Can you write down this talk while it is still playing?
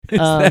Is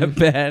that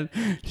bad?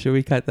 Should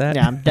we cut that?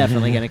 Yeah, I'm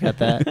definitely gonna cut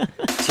that.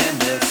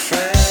 Tender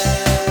friends,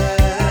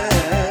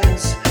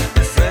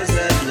 the friends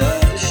that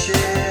love to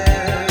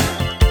share,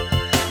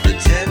 the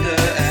tender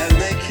and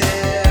they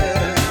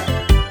care.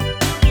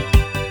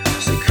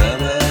 So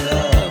come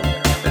along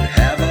and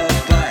have a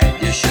bite.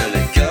 You're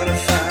surely gonna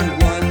find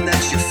one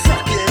that you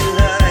fucking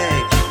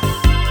like.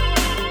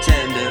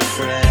 Tender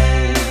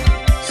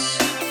friends.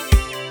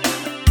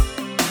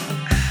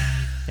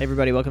 Hey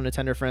everybody, welcome to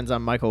Tender Friends.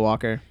 I'm Michael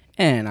Walker.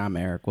 And I'm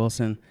Eric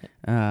Wilson.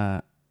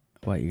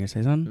 What, you gonna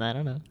say something? I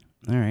don't know.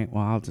 All right,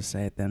 well, I'll just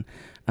say it then.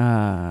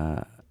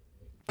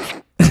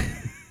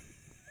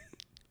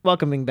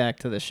 Welcoming back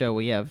to the show,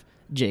 we have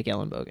Jake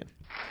Ellenbogen.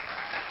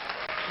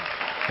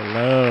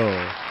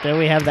 Hello. Did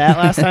we have that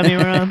last time you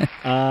were on?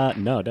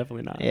 No,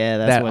 definitely not. Yeah,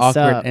 that's that what's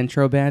awkward up.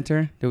 intro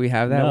banter. Do we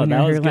have that No, when that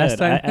you were was here last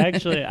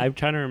good. time? I'm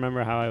trying to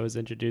remember how I was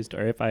introduced,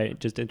 or if I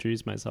just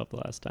introduced myself the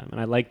last time. And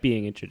I like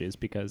being introduced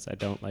because I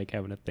don't like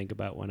having to think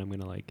about when I'm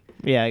gonna like.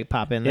 Yeah,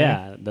 pop in there.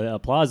 Yeah, the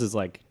applause is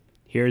like,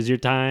 here's your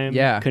time.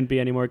 Yeah. Couldn't be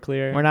any more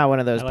clear. We're not one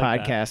of those I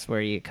like that. podcasts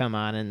where you come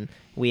on and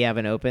we have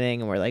an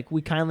opening and we're like,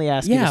 we kindly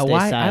ask you to Yeah, stay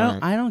why?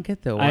 silent. I don't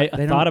get that.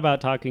 I thought about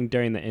talking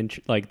during the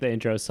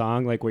intro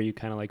song, like where you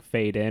kind of like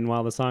fade in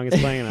while the song is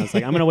playing, and I was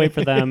like, I'm gonna wait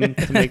for them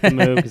to make the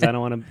move because I don't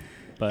want to.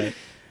 But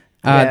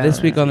Yeah.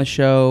 This week on the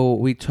show,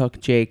 we took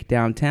Jake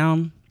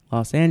downtown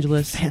Los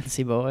Angeles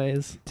Fancy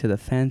boys. to the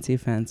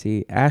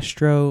fancy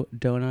Astro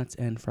Donuts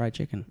and Fried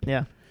Chicken.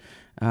 Yeah.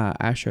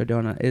 Astro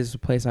Donut is a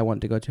place I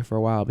wanted to go to for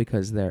a while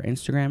because their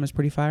Instagram is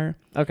pretty fire.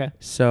 Okay.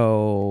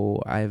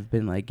 So I've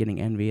been like getting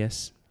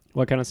envious.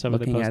 what kind of stuff are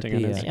they Looking at posting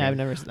on the, Instagram? Yeah, I've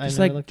never Just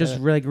never looked at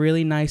it.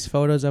 really nice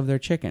photos of their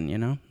chicken, you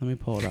know? Let me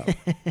pull it up.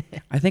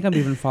 I think I'm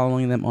even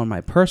following them on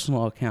my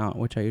personal account,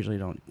 which I usually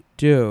don't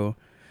do.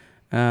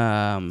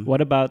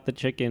 What about the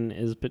chicken?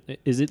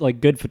 Is it like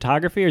good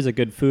photography, or is it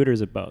good food, or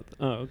is it both?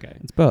 Oh, okay.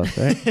 It's both,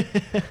 right?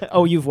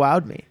 Oh, you've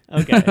wowed me.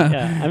 Okay.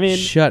 Yeah. I mean,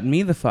 Shut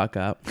me the fuck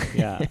up,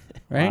 yeah.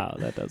 right? Wow,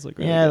 that does look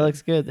really Yeah, it good.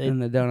 looks good.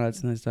 And the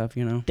donuts and the stuff,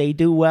 you know? They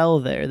do well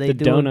there. They The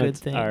do a good donuts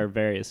thing. are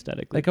very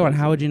aesthetically. Like, come on,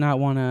 how pleasing. would you not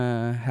want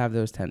to have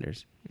those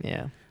tenders?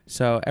 Yeah.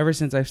 So ever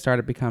since I've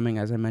started becoming,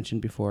 as I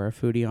mentioned before, a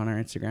foodie on our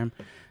Instagram,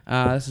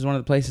 this is one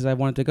of the places I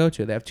wanted to go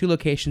to. They have 2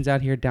 locations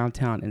out here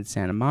downtown in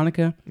Santa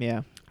Monica.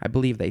 Yeah. I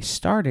believe they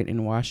started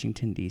in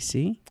Washington,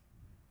 D.C.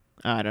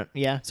 I don't.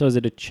 Yeah. So is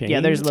it a chain? Yeah.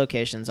 There's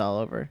locations all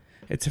over.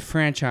 It's a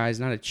franchise,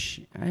 not a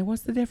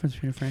what's the difference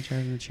between a franchise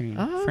and a chain?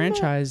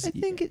 Franchise, I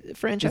think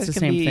franchise it's the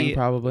can same be thing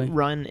probably.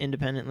 run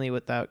independently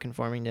without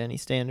conforming to any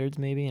standards,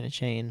 maybe, and a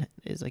chain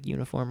is like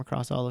uniform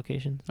across all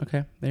locations.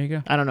 Okay, there you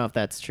go. I don't know if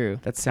that's true.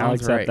 That I'll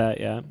sounds accept right. that.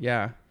 Yeah.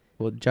 Yeah.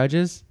 Well,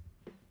 judges?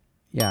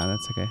 Yeah,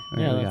 that's okay.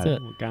 Yeah, we that's got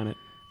it. Got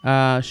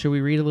it. Should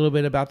we read a little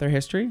bit about their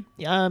history?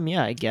 Yeah,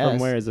 I guess. From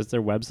where is this?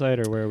 Their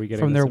website, or where are we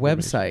getting From this their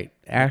information?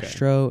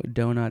 website,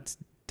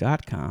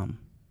 astrodonuts.com.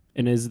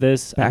 And is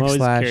this I'm always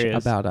 /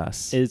 curious, about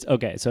us. Is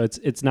okay, so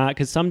it's not,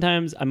 because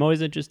sometimes I'm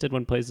always interested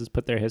when places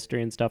put their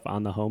history and stuff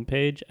on the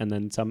homepage, and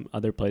then some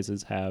other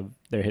places have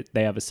they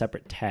have a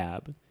separate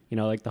tab. You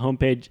know, like the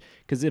homepage,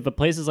 because if a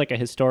place is like a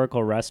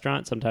historical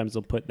restaurant, sometimes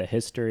they'll put the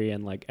history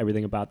and like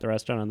everything about the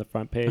restaurant on the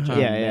front page, Uh-huh.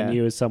 and Yeah, the yeah.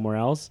 menu is somewhere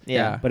else.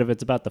 Yeah. But if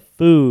it's about the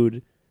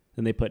food,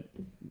 then they put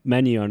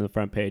menu on the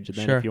front page, and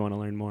then Sure. if you want to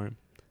learn more.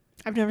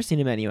 I've never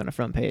seen a menu on a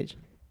front page.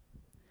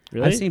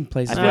 Really? I've seen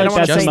places. I I feel don't like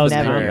want to that's say the most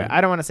never. common. I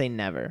don't want to say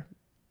never,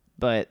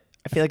 but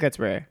I feel like that's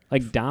rare.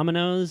 Like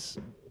Domino's.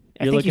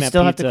 I You're think you looking at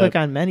still have to pizza- click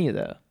on menu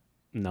though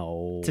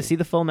No. to see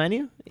the full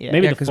menu. Yeah.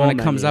 Maybe Yeah, the 'cause full when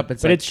it comes menu. up,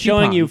 it's but like it's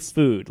showing you coupons.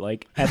 food,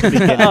 like at the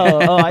beginning.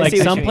 I Like see.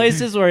 what some you mean.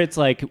 places where it's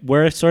like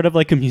we're sort of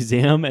like a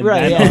museum, and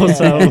Right. then Yeah,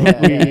 also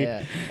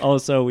yeah.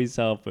 also we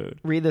sell food.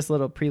 Read this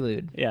little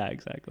prelude. Yeah,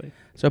 exactly.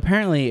 So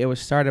apparently, it was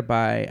started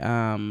by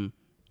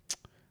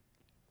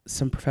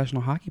some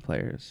professional hockey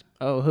players.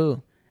 Oh,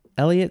 who?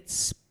 Elliot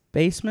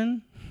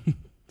Spaceman,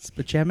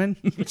 Spaceman,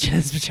 Are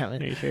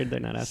you sure they're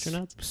not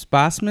astronauts?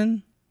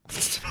 Spassman,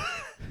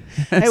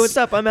 Hey, what's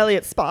up? I'm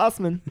Elliot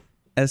Spossman.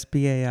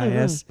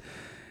 SPAIS,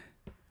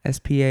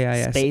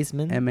 SPAIS,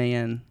 Spaceman.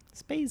 MAN,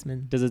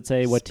 Spaceman. Does it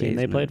say what team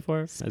they Spaceman. played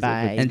for? Is it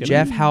Spy. what's and good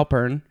Jeff about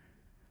Halpern.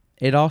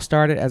 It all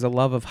started as a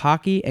love of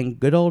hockey and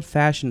good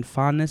old-fashioned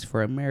fondness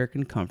for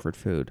American comfort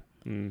food.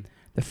 it? Mm.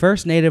 The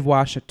first native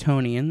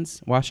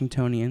Washingtonians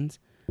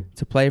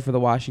to play for the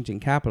Washington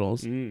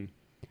Capitals, Mm.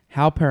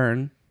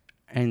 Halpern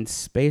and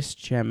Space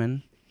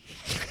Chairman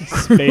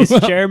Space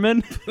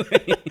chairman.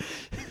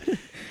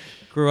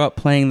 grew up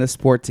playing the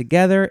sport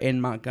together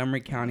in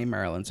Montgomery County,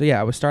 Maryland. So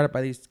yeah, it was started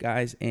by these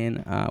guys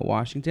in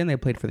Washington. They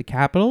played for the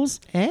Capitals.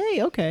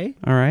 Hey, okay.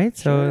 All right,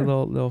 so Sure.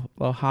 a little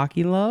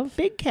hockey love.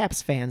 Big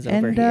Caps fans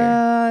over And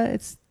here.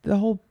 it's the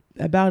whole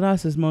About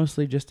Us is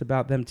mostly just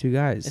about them 2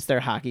 guys. It's their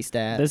hockey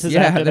stats. This is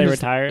after they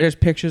retired. There's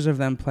pictures of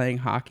them playing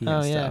hockey and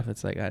Oh, yeah. stuff.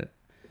 It's like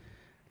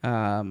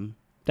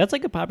That's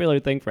like a popular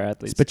thing for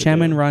athletes. to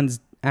Spaceman do. runs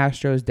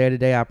Astros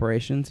day-to-day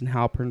operations, and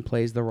Halpern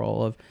plays the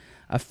role of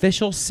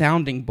official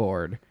sounding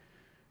board.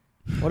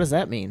 What does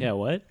that mean? Yeah.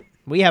 What?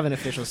 We have an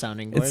official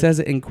sounding board. It says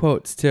it in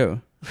quotes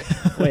too.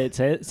 Wait.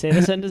 Say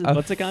the sentence.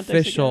 What's the context?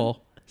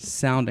 Official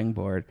sounding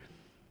board.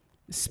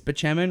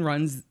 Spachemin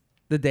runs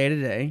the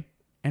day-to-day,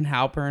 and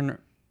Halpern,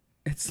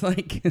 it's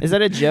like... Is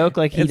that a joke?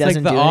 Like he it's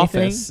doesn't like The do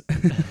Office.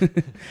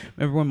 anything?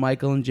 Remember when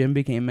Michael and Jim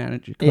became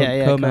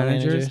Yeah,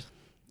 co-managers?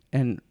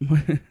 And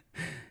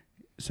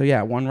so,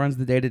 yeah, one runs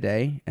the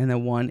day-to-day, and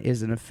then one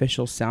is an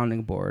official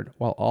sounding board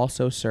while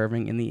also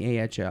serving in the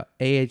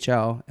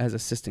AHL as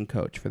assistant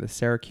coach for the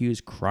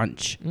Syracuse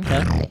Crunch.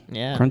 Okay.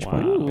 Yeah. Crunch Wow.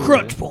 Point. Ooh.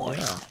 Crunch Point.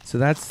 Yeah. So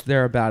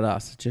they're about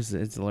us.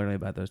 It's literally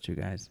about those two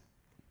guys.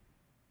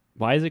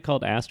 Why is it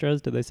called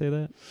Astros? Did they say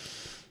that?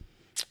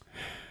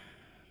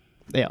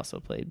 They also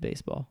played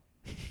baseball.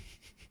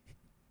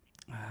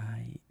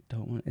 I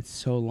don't want. It's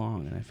so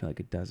long, and I feel like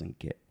it doesn't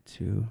get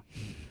to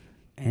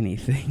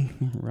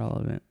anything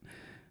relevant.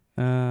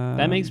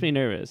 That makes me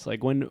nervous.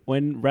 Like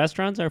when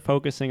restaurants are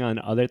focusing on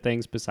other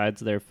things besides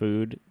their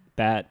food,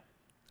 that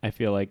I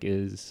feel like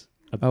is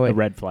a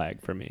red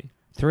flag for me.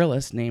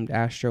 Thrillist named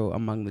Astro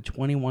among the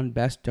 21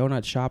 best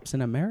donut shops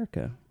in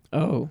America.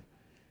 Oh.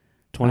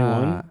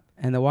 21?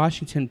 And the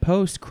Washington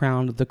Post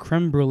crowned the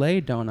creme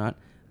brulee donut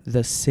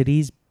the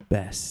city's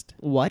best.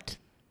 What?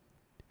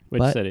 Which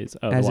but cities?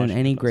 Oh, As in Washington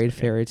any Post, great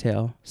okay. fairy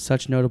tale,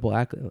 such notable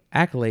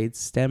accolades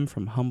stem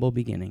from humble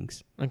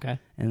beginnings. Okay.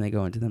 And they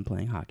go into them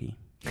playing hockey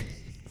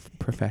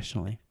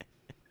professionally.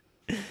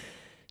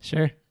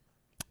 Sure.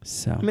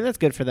 So I mean, that's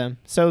good for them.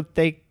 So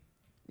they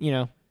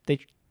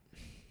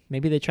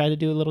maybe they try to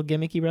do a little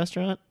gimmicky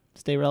restaurant,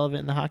 stay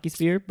relevant in the hockey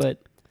sphere,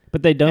 but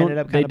But they ended up don't.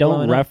 kinda They don't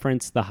blowing up.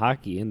 reference the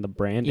hockey in the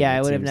branding. Yeah, I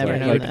it would have seems never like.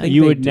 known Like, that.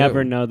 you They would do.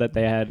 never know that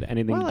they had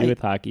anything Well, to do with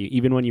hockey.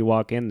 Even when you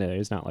walk in there,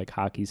 there's not like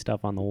hockey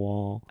stuff on the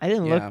wall. I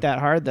didn't Yeah. look that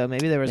hard though.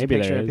 Maybe there was Maybe a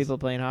picture there of is. people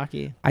playing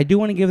hockey. I do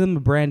want to give them a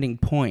branding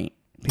point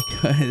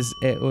because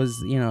it was,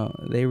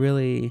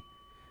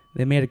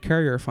 they made a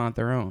courier font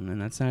their own,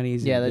 and that's not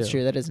easy. Yeah, to that's do,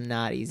 true. That is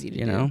not easy to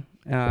You do. know,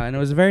 and it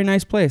was a very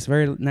nice place,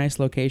 very nice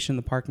location.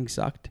 The parking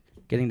sucked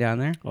getting down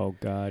there. Oh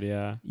God,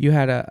 yeah. You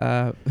had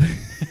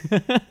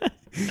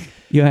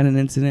you had an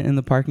incident in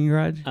the parking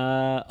garage.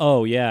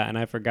 Oh yeah, and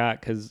I forgot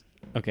because.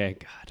 Okay,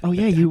 God. Oh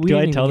yeah, you. Do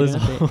I tell this?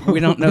 We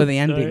don't know the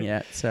ending Sorry.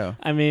 yet, so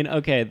I mean,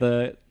 okay,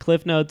 the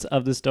cliff notes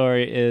of the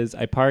story is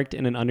I parked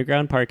in an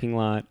underground parking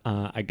lot.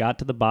 I got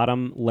to the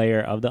bottom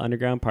layer of the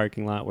underground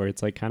parking lot where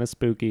it's like kind of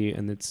spooky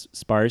and it's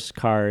sparse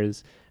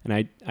cars.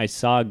 And I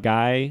saw a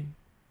guy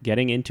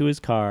getting into his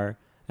car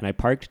and I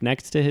parked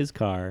next to his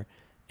car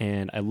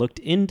and I looked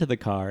into the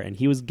car and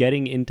he was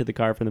getting into the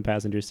car from the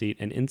passenger seat.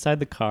 And inside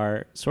the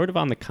car, sort of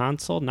on the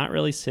console, not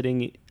really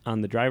sitting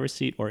on the driver's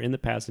seat or in the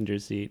passenger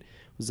seat,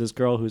 was this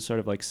girl who's sort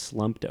of like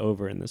slumped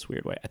over in this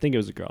weird way. I think it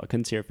was a girl. I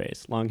couldn't see her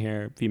face. Long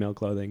hair, female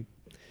clothing.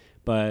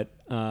 But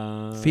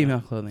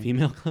female clothing.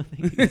 Female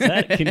clothing.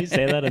 Can you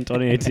say that in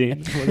 2018?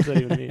 What does that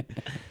even mean?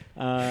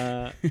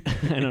 I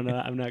don't know.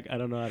 I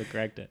don't know how to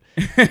correct it.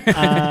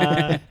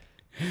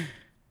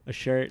 A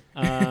shirt.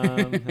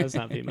 That's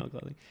not female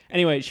clothing.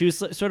 Anyway, she was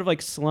sort of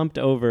like slumped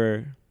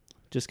over,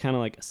 just kind of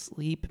like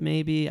asleep,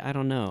 maybe. I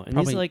don't know. And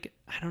Probably- these like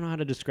I don't know how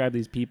to describe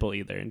these people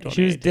either. In She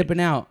was 2018. dipping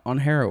out on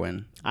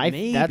heroin.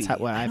 That's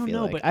what I don't feel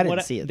know, like. but I didn't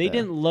what see it. They though.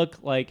 didn't look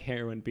like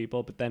heroin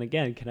people, but then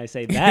again, can I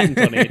say that in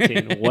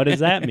 2018? What does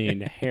that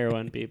mean,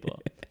 heroin people?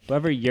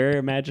 Whoever you're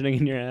imagining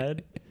in your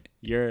head,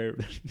 you're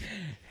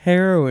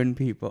Heroin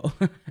people.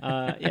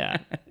 yeah.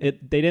 They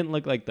didn't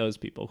look like those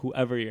people.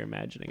 Whoever you're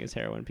imagining as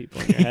heroin people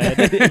in your head,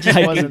 I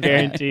can wasn't that.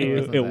 guarantee It you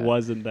wasn't it that.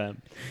 wasn't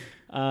them.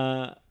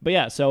 But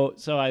yeah, so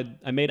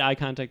I made eye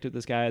contact with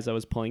this guy as I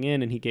was pulling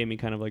in, and he gave me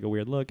kind of like a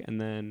weird look, and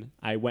then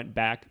I went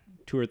back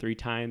 2 or 3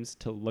 times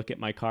to look at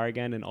my car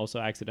again, and also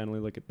accidentally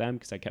look at them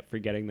because I kept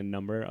forgetting the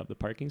number of the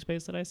parking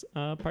space that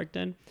I parked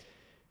in.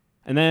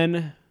 And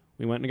then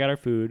we went and got our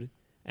food,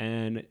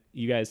 and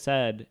you guys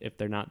said if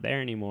they're not there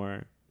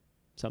anymore,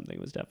 something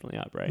was definitely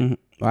up, right? Mhm.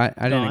 Well,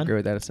 I didn't Gone? agree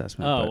with that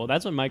assessment. Oh, but well,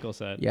 that's what Michael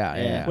said.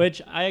 yeah.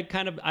 Which I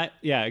kind of,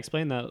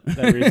 explain that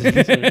reason.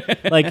 to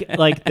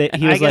me.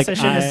 He was I guess like, I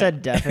shouldn't have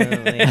said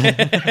definitely.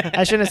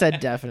 I shouldn't have said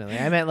definitely.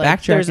 I meant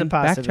like there's a Backtracking,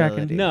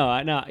 possibility.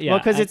 No, yeah. Well,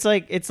 because it's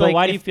But like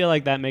why do if- you feel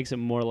like that makes it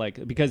more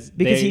like because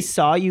he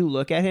saw you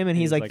look at him and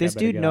he's he's like, like, this I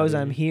better dude get knows out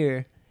of I'm here.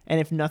 here. And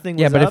if nothing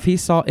was Yeah, but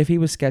up, if he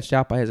was sketched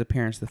out by his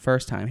appearance the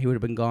first time, he would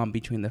have been gone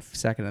between the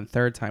second and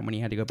third time when he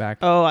had to go back.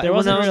 There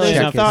wasn't really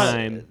enough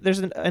time.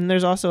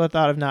 There's also a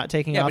thought of not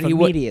taking Yeah, off but he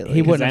would- immediately.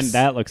 he Because wouldn't then have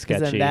that looks 'cause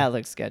sketchy. then that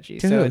looks sketchy.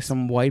 Dude, So like it's-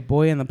 some white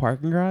boy in the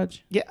parking garage.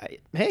 yeah,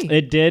 hey,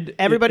 It did.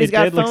 Everybody's it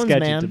got did look phones, sketchy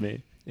man. to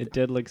me. It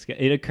did look sketchy.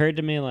 It occurred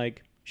to me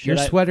like Your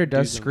should I sweater do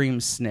does something? scream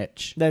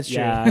snitch. that's true.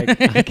 Yeah,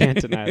 I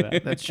can't deny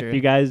that. That's true. If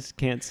you guys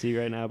can't see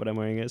right now, but I'm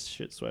wearing a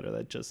shit sweater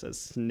that just says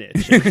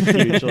snitch in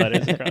huge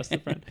letters across the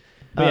front.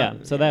 But yeah,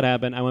 so that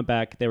happened. I went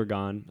back. They were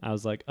gone. I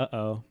was like,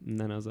 uh-oh. And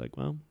then I was like,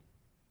 well,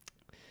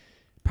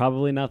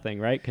 probably nothing,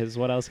 right? Because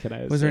what else can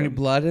I Was there any assume?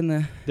 blood in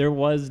the? There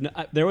was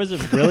a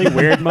really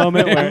weird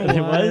moment where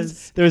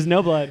there was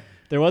no blood.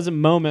 There was a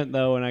moment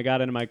though when I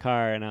got into my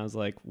car and I was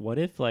like, what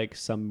if like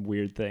some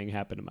weird thing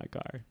happened to my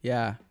car?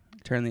 Yeah,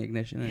 turn the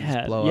ignition and Yeah,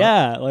 just blow up.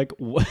 yeah, like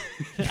what?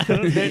 I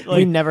don't know, we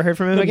like never heard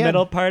from him the again.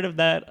 middle part of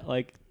that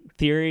like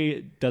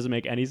theory doesn't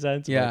make any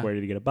sense. Yeah. Like, where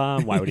did he get a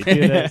bomb? Why would he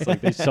do this?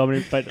 Like, there's so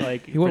many, but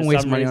like, He wouldn't for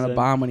waste some money on a reason-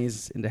 bomb when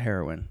he's into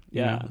heroin.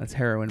 You Yeah. know, that's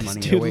heroin This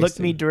money. dude looked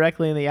me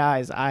directly in the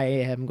eyes. I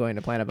am going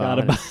to plant a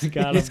bomb.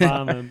 Gotta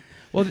bomb him.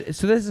 Well,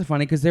 so this is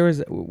funny because there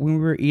was when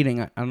we were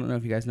eating. I don't know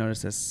if you guys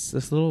noticed this.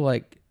 This little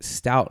like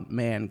stout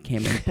man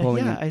came in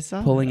pulling Yeah, I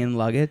saw pulling that. in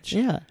luggage.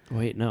 Yeah.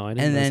 Wait, no, I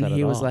didn't. And notice then that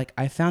he at was all. like,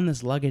 "I found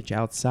this luggage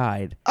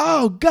outside.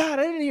 Oh God,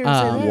 I didn't hear him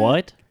say that.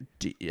 "What?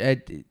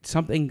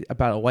 Something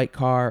about a white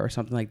car or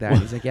something like that."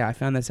 He's like, "Yeah, I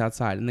found this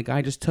outside," and the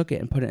guy just took it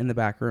and put it in the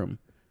back room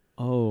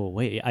Oh,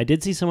 wait, I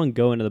did see someone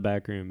go into the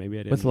back room. Maybe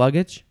I didn't. with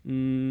luggage. I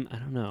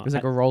don't know. It was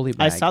like a rolly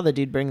bag. I saw the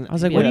dude bring. I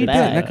was like, yeah, "What are the you doing?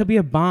 bag. That could be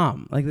a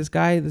bomb." Like this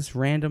guy, this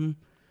random.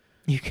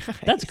 You guys.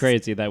 That's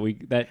crazy that we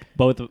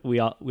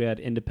had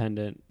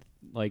independent,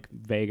 like,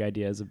 vague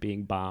ideas of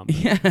being bombed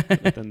Yeah,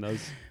 within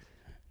those.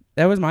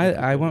 that was my. That's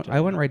I pretty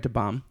went right to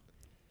bomb.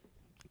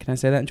 Can I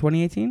say that in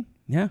 2018?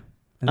 Yeah.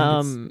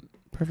 I think it's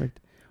perfect.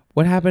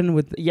 What happened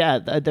with? Yeah,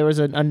 there was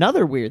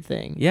another weird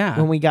thing. Yeah.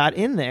 When we got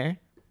in there,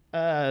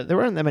 there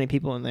weren't that many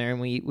people in there, and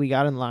we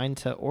got in line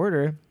to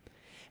order.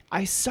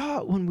 I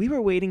saw when we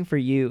were waiting for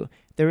you,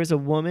 there was a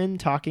woman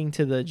talking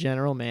to the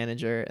general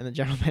manager, and the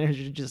general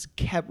manager just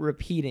kept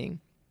repeating,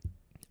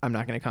 "I'm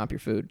not going to comp your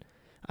food.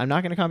 I'm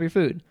not going to comp your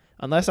food.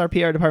 Unless our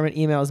PR department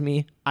emails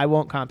me, I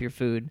won't comp your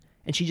food."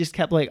 And she just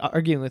kept like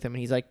arguing with him, and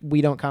he's like,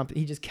 "We don't comp."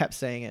 He just kept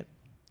saying it.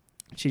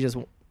 She just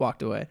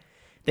walked away.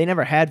 They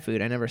never had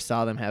food. I never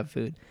saw them have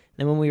food.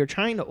 Then when we were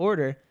trying to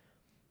order,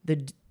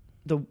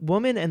 the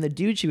woman and the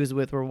dude she was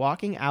with were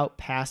walking out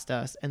past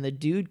us, and the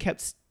dude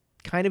kept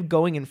kind of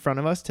going in front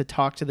of us to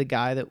talk to the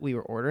guy that we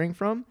were ordering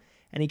from,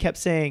 and he kept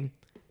saying,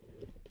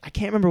 I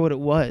can't remember what it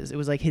was. It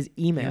was like his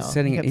email. He was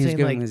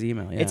giving like, his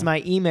email. Yeah. it's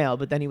my email,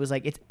 but then he was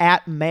like, it's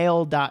at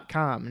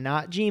mail.com,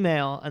 not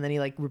Gmail. And then he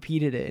like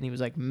repeated it, and he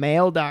was like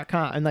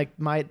mail.com. And like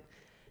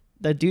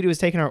the dude who was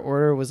taking our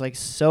order was like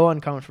so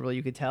uncomfortable,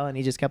 you could tell. And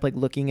he just kept like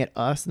looking at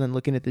us and then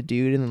looking at the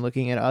dude and then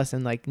looking at us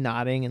and like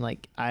nodding and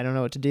like, I don't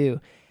know what to do.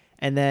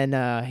 And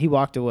then he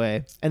walked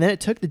away. And then it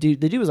took the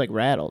dude was like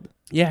rattled.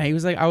 Yeah, he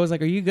was like, I was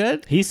like, "Are you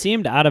good?" He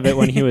seemed out of it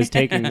when he was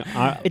taking.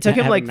 It took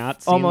him having like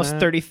not seen almost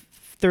that.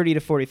 30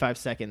 to 45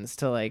 seconds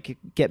to like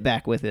get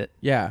back with it.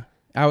 Yeah,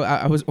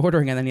 I was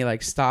ordering, and then he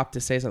like stopped to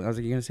say something. I was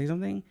like, "You gonna say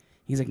something?"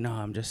 He's like, "No,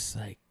 I'm just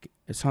like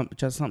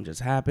something just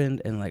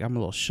happened, and like I'm a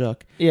little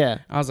shook." Yeah.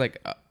 I was like,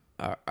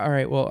 "All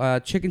right, well,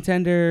 chicken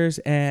tenders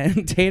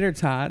and tater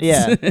tots."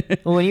 Yeah.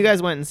 Well, when you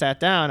guys went and sat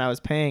down, I was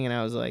paying, and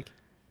I was like,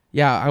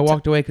 Yeah, I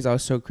walked away because I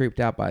was so creeped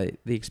out by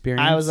the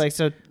experience. I was like,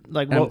 so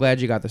like, And I'm what, glad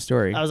you got the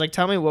story. I was like,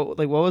 tell me what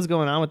was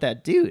going on with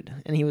that dude?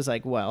 And he was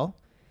like, well,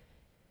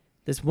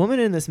 this woman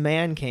and this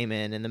man came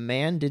in, and the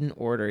man didn't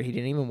order. He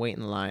didn't even wait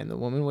in line. The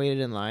woman waited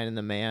in line, and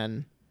the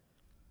man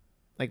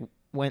like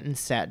went and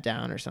sat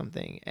down or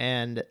something.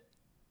 And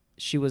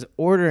she was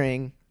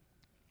ordering,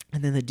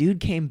 and then the dude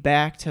came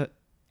back to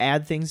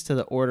add things to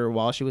the order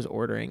while she was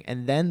ordering,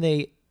 and then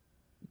they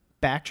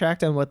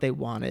backtracked on what they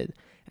wanted.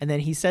 And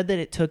then he said that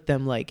it took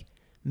them like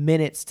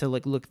minutes to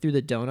like look through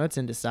the donuts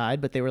and decide,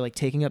 but they were like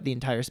taking up the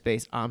entire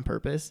space on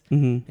purpose.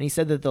 Mm-hmm. And he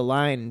said that the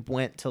line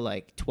went to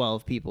like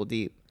 12 people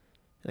deep.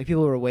 Like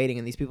people were waiting,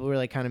 and these people were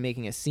like kind of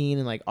making a scene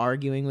and like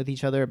arguing with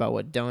each other about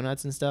what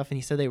donuts and stuff. And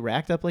he said they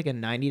racked up like a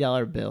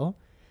 $90 bill,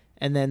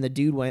 and then the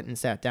dude went and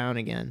sat down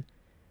again.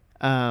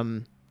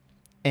 And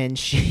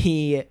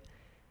she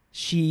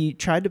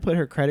tried to put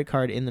her credit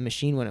card in the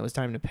machine when it was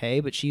time to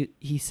pay, but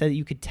he said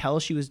you could tell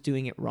she was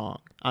doing it wrong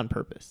on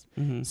purpose.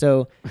 Mm-hmm.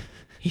 So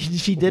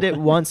she did it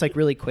once like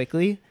really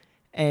quickly,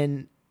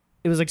 and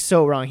it was like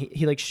so wrong.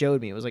 He like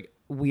showed me. It was like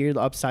weird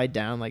upside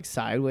down, like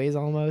sideways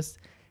almost.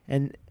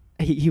 And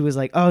he was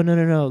like, oh,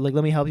 no. Like,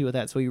 let me help you with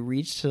that. So he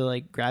reached to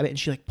like grab it, and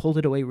she like pulled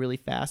it away really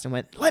fast and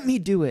went, let me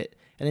do it.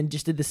 And then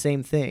just did the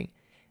same thing.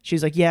 She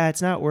was like, yeah,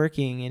 it's not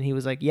working. And he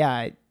was like,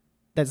 yeah,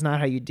 that's not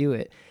how you do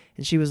it.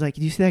 And she was like,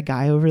 do you see that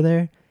guy over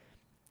there?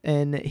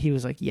 And he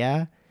was like,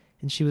 yeah.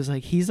 And she was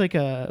like, he's like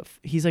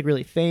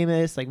really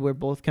famous. Like, we're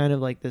both kind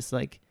of like this,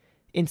 like,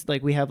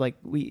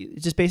 we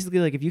just basically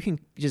like, if you can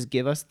just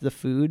give us the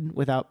food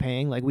without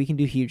paying, like we can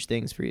do huge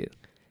things for you.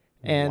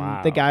 And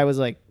Wow. the guy was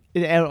like,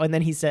 and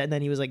then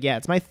he was like, yeah,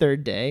 it's my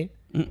third day.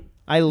 Mm.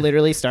 I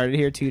literally started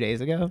here 2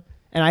 days ago.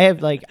 And I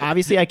have like,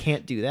 obviously I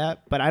can't do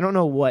that, but I don't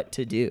know what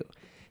to do.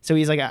 So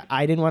he's like,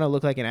 I didn't want to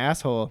look like an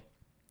asshole.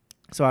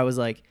 So I was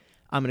like,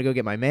 I'm going to go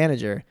get my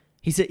manager.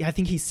 I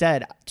think he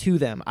said to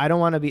them, I don't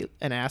want to be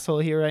an asshole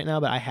here right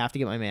now, but I have to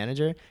get my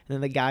manager. And then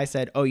the guy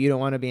said, oh, you don't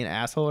want to be an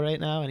asshole right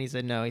now? And he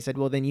said, no. He said,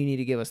 well, then you need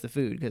to give us the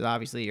food, because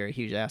obviously you're a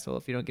huge asshole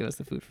if you don't give us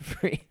the food for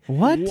free.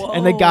 What?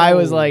 And the guy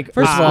was like,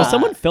 First of all, was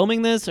someone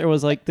filming this, or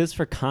was like this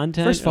for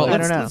content? First of all, I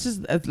let's,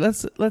 don't know.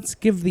 let's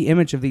give the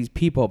image of these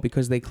people,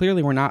 because they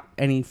clearly were not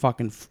any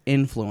fucking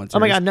influencers. oh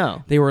my God,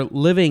 no. They were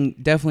living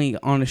definitely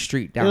on a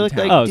street They look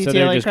downtown. like Oh, so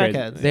they're DTLA just crazy.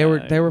 crackheads. They were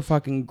Yeah. they were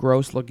fucking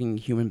gross looking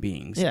human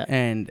beings. Yeah.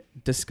 And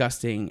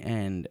disgusting,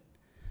 and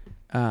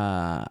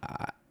that's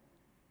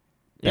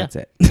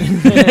it.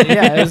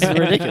 Yeah, it was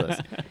ridiculous.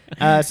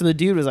 So the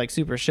dude was like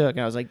super shook, and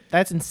I was like,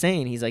 that's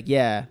insane. He's like,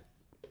 yeah.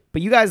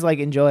 But you guys like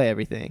enjoy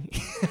everything.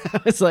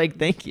 I was like,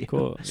 thank you.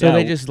 Cool. So Yeah,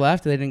 they just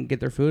left. They didn't get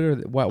their food,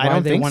 or why I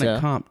don't they think want so.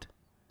 it comped?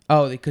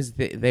 Oh, because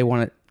they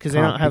want it Because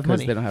they don't comped have because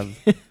money. They don't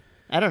have.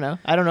 I don't know.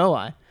 I don't know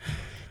why.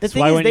 The So thing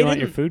why is, wouldn't they you want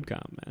your didn't. food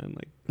comp, man?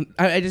 Like,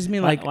 I just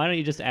mean like why don't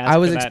you just ask? I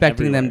was for that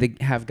expecting them everywhere?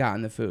 to have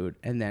gotten the food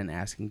and then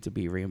asking to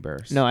be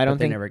reimbursed. No, I don't but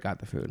they think- never got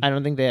the food. I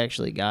don't think they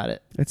actually got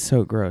it. It's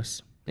so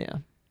gross. Yeah.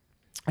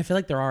 I feel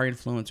like there are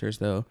influencers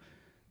though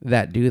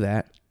that do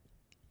that.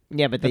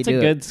 Yeah, but That's they a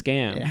do good it.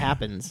 scam. It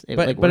happens. It,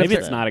 But- like, but works Maybe if for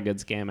it's them. not a good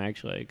scam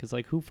actually, because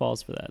like who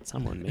falls for that?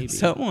 Someone maybe.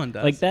 Someone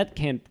does. Like that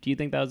can't. Do you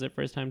think that was their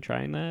first time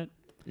trying that?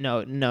 No.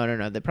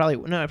 It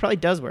probably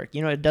does work.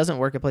 You know, it doesn't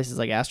work at places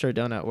like Astro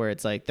Donut where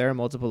it's like there are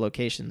multiple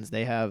locations.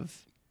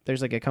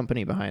 There's like a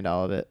company behind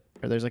all of it,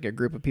 or there's like a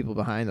group of people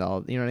behind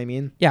all. You know what I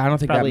mean? Yeah, I don't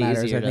think that Probably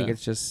matters. easier I think to-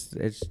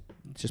 it's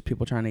just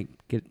people trying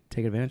to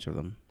take advantage of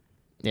them.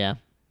 Yeah.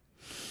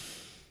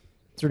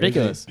 It's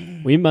ridiculous.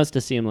 We must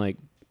have seemed like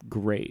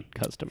great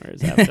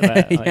customers after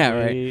that. Like, Yeah,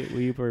 right.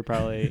 We were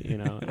probably,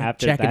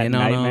 after Checking that in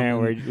on 'em nightmare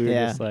where and- we were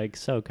Yeah. just like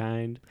so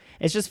kind.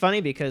 It's just funny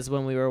because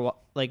when we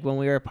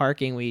were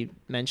parking, we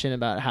mentioned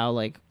about how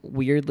like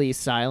weirdly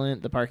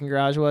silent the parking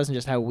garage was, and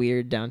just how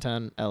weird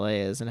downtown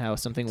LA is, and how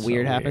something So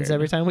weird happens weird.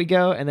 every time we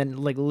go. And then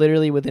like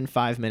literally within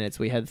 5 minutes,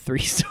 we had 3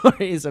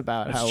 stories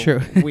about That's how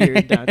true.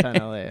 weird downtown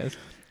LA is.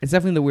 It's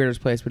definitely the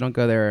weirdest place. We don't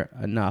go there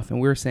enough. And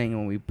we were saying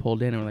when we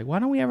pulled in, and we're like, why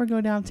don't we ever go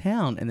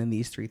downtown? And then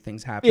these 3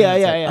 things happen. Yeah,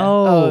 It's yeah, like, yeah.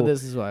 Oh,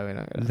 this is why we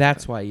don't. Go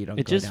that's why you don't.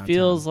 It go just downtown.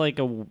 feels like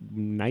a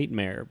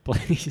nightmare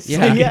place.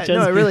 Yeah. Like, Yeah,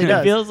 no, it really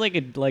does. It feels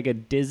like a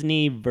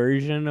Disney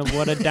version of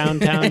what a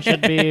downtown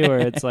should be, where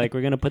it's like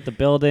we're gonna put the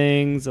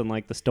buildings and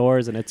like the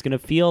stores, and it's gonna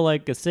feel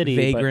like a city,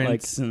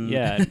 Vagrants but and-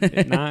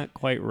 like not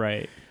quite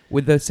right.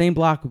 with the same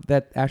block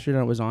that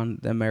Astronaut was on.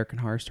 The American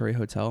Horror Story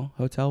Hotel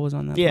was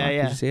on that. Yeah, block.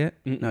 yeah. Did you see it?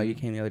 Mm-mm. No, you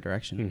came the other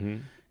direction. Mm-hmm.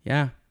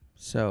 Yeah.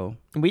 So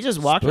We just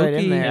walked right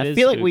in Spooky. there. It I is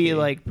feel like we spooky.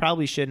 like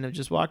probably shouldn't have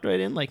just walked right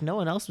in. Like no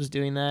one else was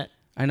doing that,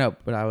 I know,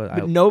 but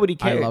but nobody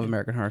I cared. love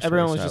American Horror Story.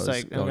 Everyone was so just I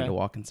was like, going okay. to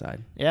walk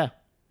inside. Yeah,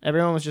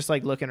 everyone was just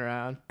like looking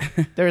around.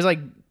 There was like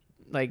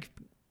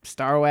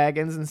Star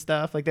Wagons and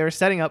stuff. Like they were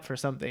setting up for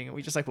something, and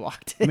we just like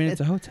walked I in. mean,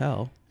 it's a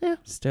hotel. Yeah.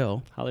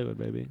 Still Hollywood,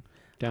 baby.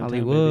 Downtown,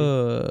 baby.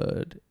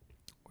 Hollywood.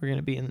 We're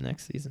gonna be in the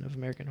next season of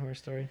American Horror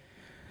Story.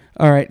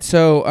 All right.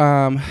 So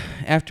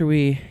after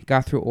we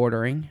got through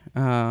ordering,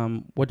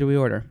 what did we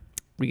order?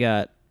 We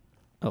got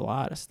a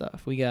lot of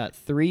stuff. We got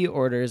 3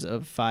 orders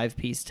of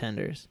 5-piece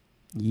tenders.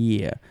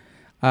 Yeah.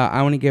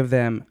 I want to give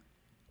them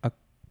a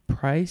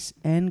price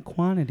and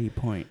quantity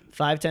point.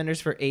 5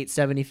 tenders for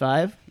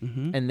 $8.75,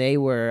 Mm-hmm. and they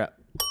were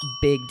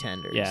big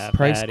tenders. Yeah,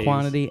 Price, patties.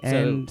 quantity, So,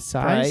 and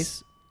size.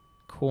 Price,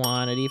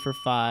 quantity for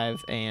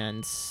 5,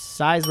 and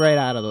size right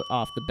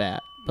off the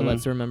bat. But Mm.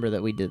 let's remember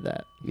that we did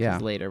that. Because Yeah.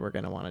 later we're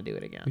gonna want to do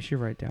it again. We should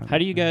write down. How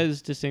do you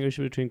guys distinguish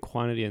between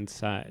quantity and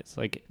size?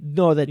 Like,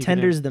 No, the You can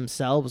tenders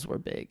themselves were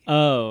big.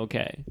 oh,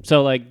 okay.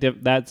 So like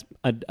that's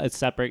a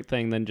separate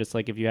thing than just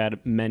like if you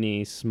had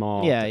many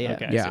small. Yeah, yeah.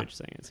 Okay, Yeah. I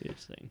see what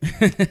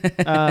you're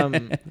saying. Um,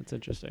 That's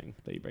interesting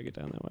that you break it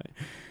down that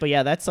way. but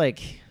yeah, that's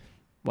like,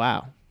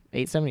 wow,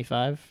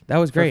 $8.75 That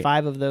was for great.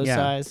 5 of those Yeah.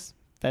 size.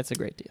 That's a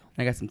great deal.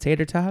 I got some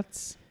tater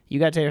tots. You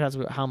got tater tots.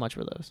 How much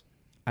were those?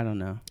 I don't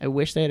know. I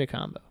wish they had a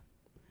combo.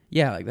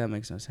 Yeah, like that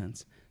makes no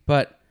sense.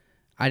 But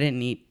I didn't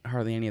eat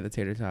hardly any of the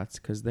tater tots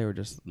because they were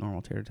just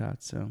normal tater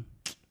tots. So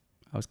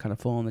I was kind of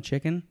full on the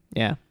chicken.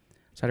 Yeah,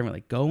 So I didn't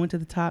really go into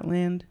the tot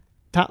land.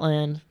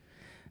 Totland.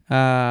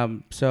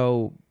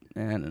 So I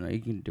don't know. You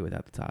can do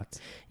without the tots.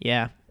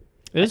 Yeah.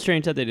 It is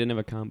strange that they didn't have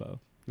a combo.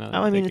 now that Oh,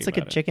 I'm I mean, thinking it's like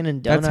a about it. chicken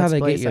and That's donuts how they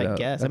get place, you, I though.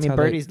 guess. I That's mean, how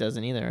they- Birdie's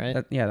doesn't either,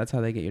 right? Yeah, that's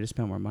how they get you to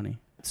spend more money.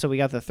 So we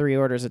got the 3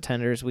 orders of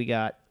tenders. We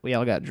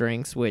all got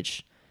drinks.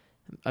 Which,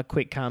 a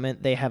quick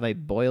comment: they have a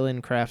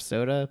Boylan craft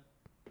soda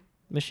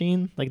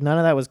machine. Like none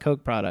of that was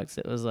Coke products.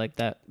 It was like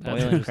that That's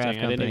Boylan interesting. Craft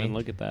I Company, didn't even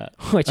look at that.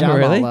 which Oh, I'm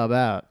really? all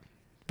about.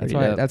 That's Pretty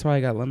why. dope. That's why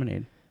I got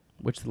lemonade.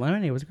 Which the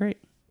lemonade was great.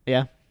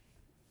 Yeah.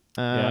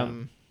 Yeah.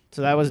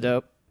 So that was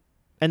dope.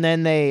 And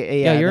then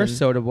Yeah, you're a then-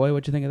 soda boy.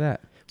 What'd you think of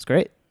that? It's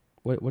great.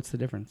 What's the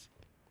difference?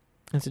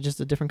 It's just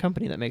a different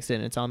company that makes it,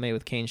 and it's all made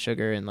with cane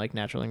sugar and like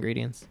natural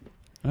ingredients.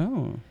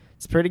 Oh,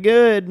 It's pretty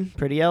good.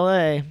 Pretty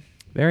LA.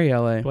 very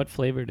LA. What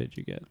flavor did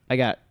you get? I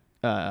got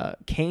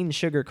cane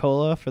sugar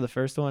cola for the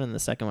first one, and the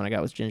second one I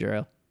got was ginger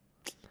ale.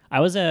 I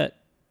was at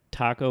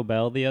Taco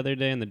Bell the other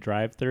day in the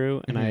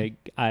drive-through, and Mhm.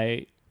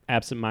 I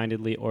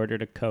absentmindedly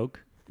ordered a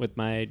Coke with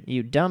my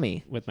You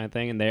dummy.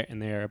 thing, and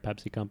they're a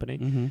Pepsi company,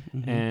 Mm-hmm,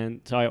 mm-hmm.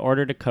 and so I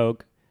ordered a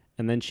Coke,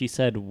 and then she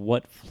said,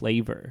 "What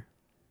flavor?"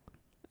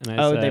 And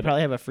I said, They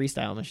probably have a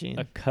freestyle machine.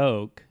 a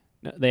Coke.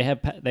 No, they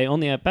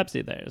only have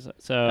Pepsi there.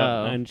 So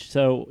Oh. and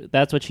so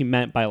that's what she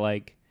meant by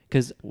like,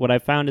 because what I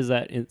found is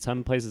that in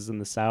some places in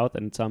the South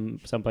and some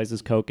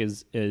places Coke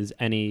is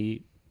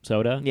any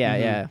soda. Yeah, Mhm.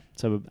 yeah.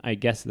 So I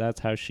guess that's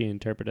how she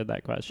interpreted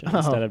that question Oh.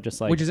 instead of just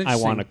like, Which is I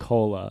want a interesting.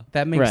 cola.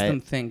 That makes Right. them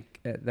think.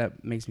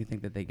 That makes me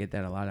think that they get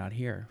that a lot out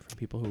here from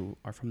people who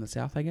are from the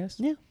South, I guess.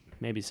 Yeah.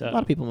 Maybe A so.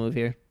 lot of people move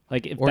here.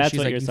 Like if Or that's she's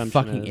what like, your "You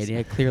assumption fucking is.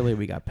 idiot! Clearly,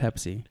 we got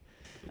Pepsi."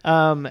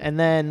 And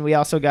then we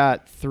also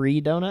got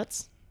 3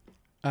 donuts.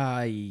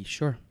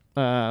 Sure.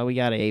 We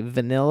got a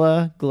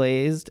vanilla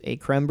glazed, a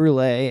creme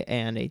brulee,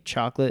 and a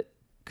chocolate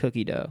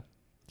cookie dough.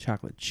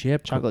 Chocolate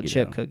chip.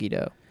 Cookie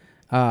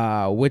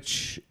dough.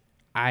 Which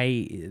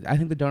I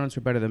think the donuts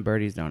are better than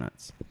Birdie's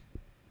donuts.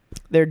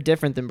 They're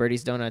different than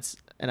Birdie's donuts,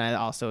 and I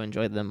also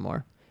enjoyed them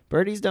more.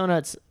 Birdie's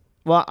donuts.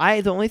 Well,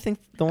 the only As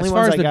ones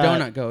far as I the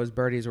got, donut goes,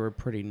 Birdie's were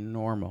pretty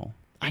normal.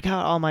 I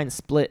got all mine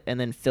split and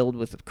then filled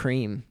with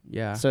cream.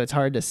 Yeah. So it's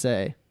hard to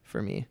say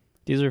for me.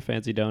 These are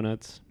fancy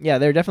donuts. Yeah,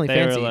 they're definitely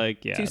They fancy. were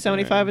like, yeah,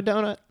 $2.75 a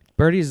donut.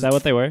 Birdie's. Is that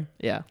what they were?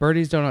 Yeah.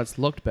 Birdie's donuts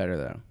looked better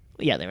though.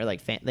 Yeah, they were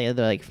like they're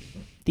like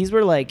these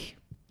were like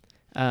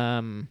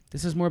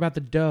This is more about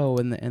the dough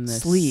and the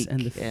sleek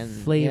and the and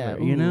flavor.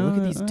 yeah, you ooh, know, look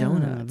at these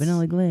donuts.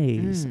 vanilla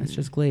glaze. Mm. It's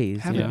just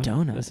glaze. Have you a know?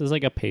 donut. This is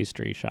like a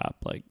pastry shop,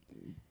 like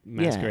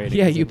masquerading.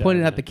 Yeah, as a you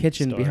pointed out donut the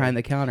kitchen store. behind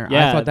the counter. I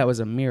Yeah. thought that was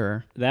a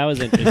mirror. That was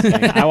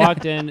interesting. I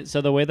walked in. So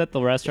the way that the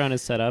restaurant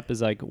is set up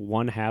is like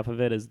one half of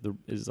it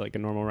is like a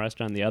normal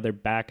restaurant. The other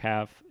back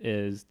half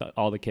is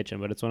all the kitchen.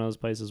 But it's one of those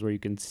places where you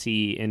can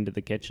see into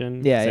the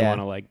kitchen. Yeah, 'cause They yeah.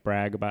 want to like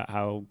brag about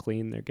how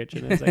clean their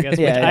kitchen is. I guess,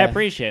 Yeah, which I yeah.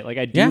 appreciate. Like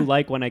I do Yeah.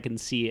 like when I can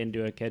see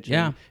into a kitchen.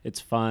 Yeah.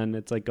 It's fun.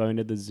 It's like going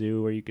to the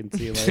zoo where you can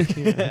see like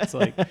it's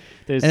like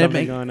there's And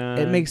something going on.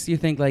 It makes you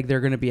think like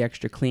they're going to be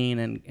extra clean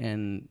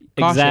and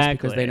cautious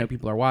because they Exactly. know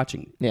people are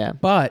watching. Yeah.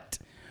 But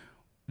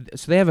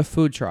so they have a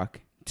food truck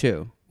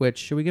too. Which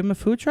should we give them a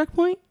food truck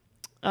point?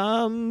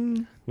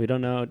 We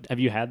don't know. Have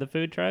you had the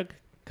food truck?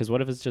 Because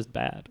what if it's just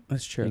bad?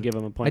 That's true. You give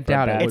them a point. I for a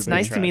doubt it. bad It's food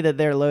nice to truck. me that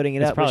they're loading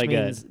it It's up, which probably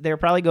good. means they're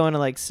probably going to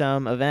like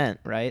some event,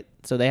 right?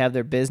 So they have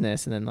their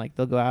business and then like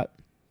they'll go out,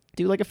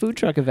 do like a food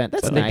truck event.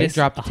 That's But they nice. did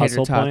drop the A tater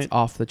hustle tots point.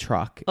 off the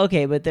truck.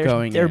 Okay, but they're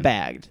going in.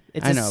 bagged.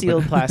 It's I a know, but-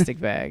 sealed plastic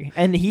bag,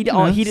 and he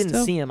know, didn't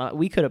still. see him.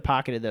 We could have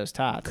pocketed those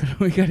tots.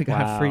 We could have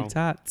got free Wow.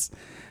 tots.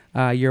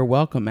 You're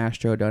welcome,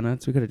 Astro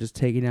Donuts. We could have just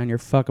taken down your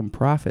fucking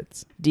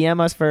profits. DM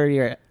us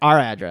for our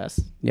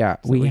address. Yeah,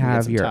 So we we can get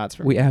have some your tots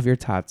from we you. have your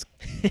tots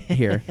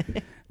here.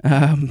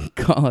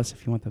 Call us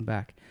if you want them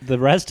back. The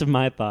rest of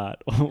my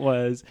thought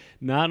was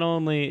not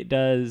only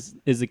is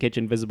the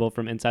kitchen visible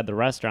from inside the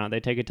restaurant, they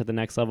take it to the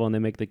next level and they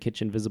make the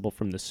kitchen visible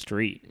from the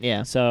street.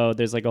 Yeah. So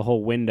there's like a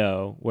whole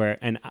window where,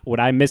 and what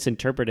I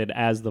misinterpreted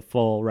as the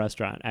full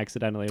restaurant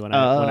accidentally when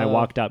I Oh.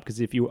 walked up, because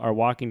if you are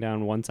walking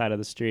down one side of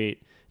the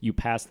street, you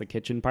pass the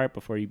kitchen part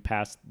before you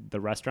pass the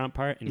restaurant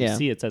part, and Yeah. you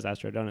see it says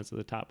Astro Donuts at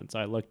the top. And so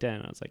I looked in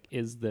and I was like,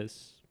 is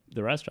this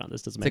the restaurant?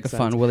 This doesn't It's make like a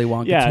sense. fun Willy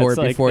Wonka Yeah, tour it's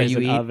like before there's you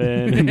an eat.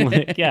 oven. And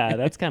like, yeah,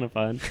 that's kind of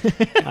fun. But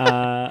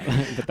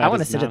that I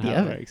wanna is sit not at the how it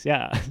oven. works.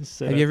 Yeah.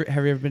 So, Have you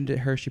ever been to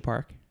Hershey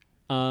Park?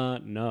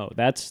 no,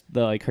 that's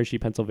the like Hershey,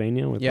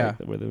 Pennsylvania, with Yeah.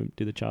 where they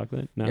do the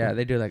chocolate. No. Yeah,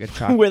 they do like a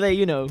chocolate. Where they,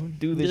 do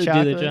the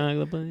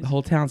chocolate. place. The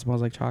whole town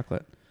smells like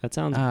chocolate. That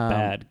sounds Um,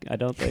 bad. I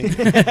don't think.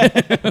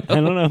 I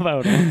don't know if I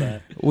would want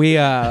that.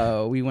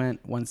 We went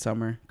one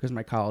summer because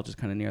my college is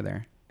kind of near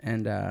there,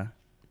 and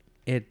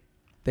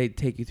they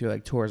take you through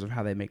like tours of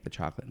how they make the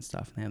chocolate and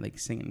stuff. And they have like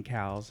singing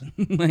cows,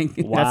 and like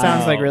Wow. That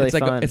sounds like really it's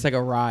like fun. it's like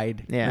a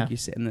ride. Yeah. Like you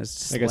sit in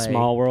this Like a sleigh.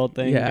 small world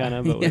thing, yeah, kind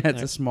of. But yeah, with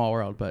it's a small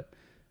world, but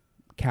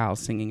cows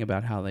singing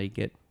about how they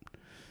get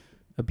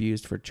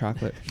abused for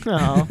chocolate.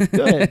 Oh,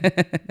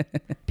 good.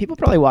 People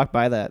probably walk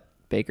by that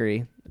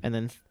bakery and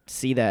then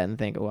see that and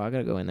think, "Oh, I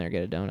gotta go in there and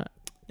get a donut."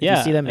 Did yeah,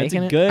 you see them it's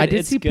making it? good. I did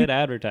it's see good peop-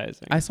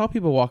 advertising. I saw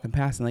people walking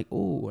past and like,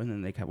 ooh, and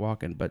then they kept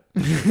walking, but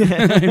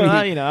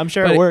Well, I'm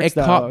sure but it works. It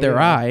caught their though.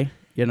 eye,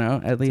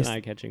 at it's least. an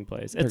eye-catching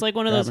place. they're It's like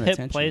one of those grabbing hip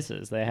attention.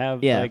 places. They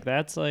have Yeah. like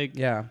that's like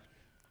Yeah.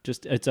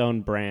 just its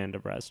own brand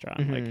of restaurant,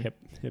 like Mhm.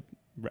 hip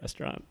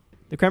restaurant.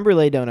 The creme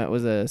brulee donut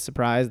was a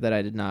surprise that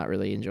I did not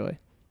really enjoy.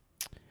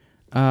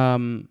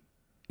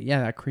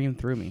 Yeah, that cream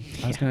threw me.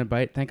 I was gonna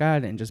bite. Thank God I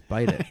didn't just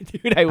bite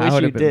it. Dude, I wish you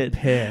would've been did.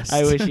 Pissed.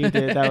 I wish you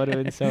did. That would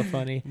have been so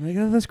funny. Look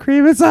at this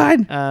cream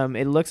inside.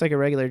 It looks like a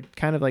regular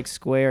kind of like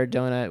square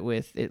donut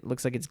with it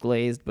looks like it's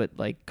glazed but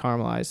like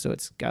caramelized, so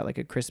it's got like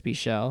a crispy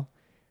shell,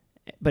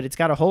 but it's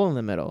got a hole in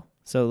the middle,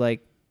 so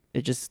like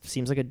it just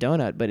seems like a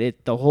donut, but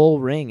the whole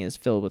ring is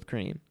filled with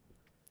cream.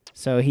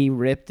 So he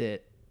ripped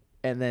it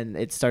and then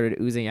it started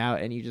oozing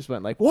out and you just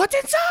went like, "What's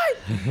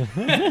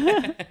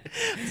inside?"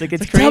 It's like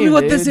it's cream. Tell me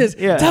what dude. this is.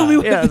 Yeah. Tell me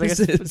what yeah, it's like, this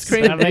it's is.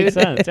 cream. That makes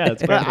dude. sense. Yeah,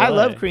 it's But creme I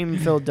love brulee.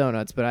 cream-filled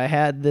donuts, but I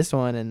had this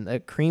one, and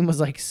the cream was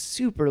like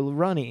super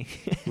runny,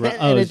 Ru- and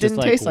oh, it it's just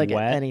didn't taste like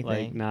wet, anything.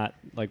 like not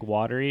like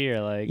watery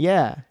or like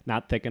Yeah,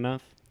 not thick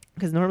enough.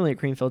 because normally a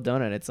cream-filled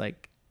donut, it's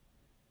like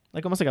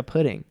almost like a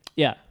pudding.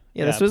 Yeah,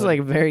 Yeah, this was but-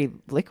 like very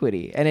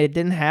liquidy, and it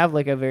didn't have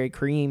like a very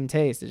cream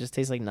taste. It just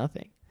tastes like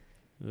nothing.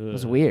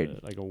 was weird.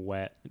 like a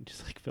wet,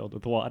 just like filled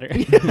with water.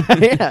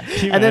 Yeah,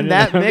 you and then imagine?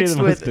 that That would be mixed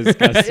the most with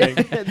disgusting.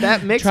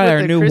 that mixed Try with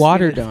our the new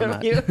water crispiness from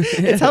donut. you,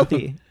 it's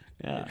healthy.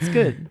 Yeah. It's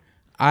good.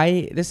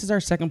 This is our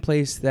second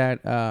place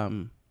that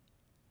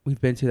we've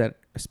been to that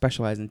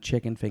specialize in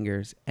chicken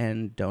fingers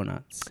and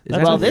donuts. Is That's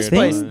that Well, a this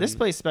thing?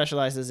 place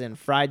specializes in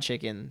fried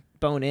chicken,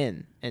 bone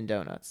in, and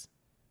donuts.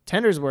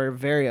 Tenders were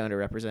very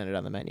underrepresented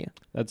on the menu.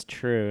 That's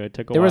true. It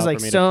took a There while was like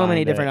for me to so many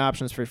find different it.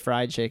 options for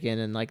fried chicken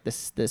and like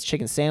this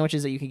chicken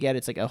sandwiches that you could get.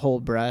 It's like a whole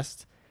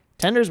breast.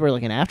 Tenders were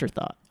like an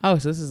afterthought. Oh,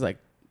 so this is like,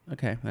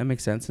 okay, that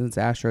makes sense. Since it's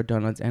Astro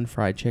Donuts and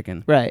fried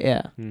chicken. Right,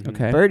 yeah. Mhm.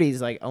 Okay.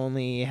 Birdie's like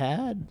only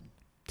had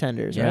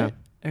tenders, Yeah. right?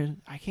 Or,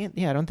 I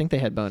don't think they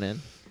had bone in.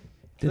 Did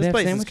This they have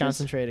place is sandwiches?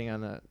 concentrating on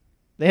the.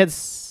 They had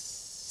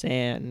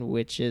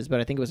sandwiches,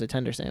 but I think it was a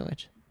tender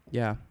sandwich.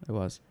 Yeah, it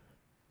was.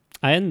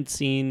 I hadn't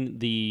seen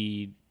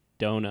the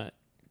donut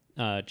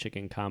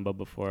chicken combo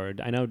before.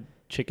 I know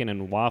chicken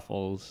and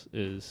waffles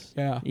is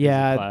Yeah. a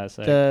Yeah,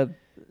 classic,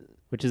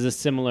 which is a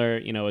similar,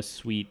 a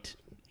sweet.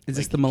 Is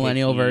this like the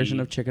millennial cakey- version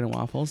of chicken and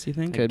waffles, you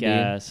think? Could be. I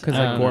guess. Because I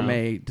like don't know.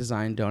 gourmet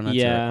design donuts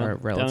yeah, are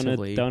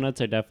relatively.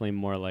 donuts are definitely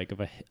more like of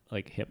a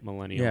hip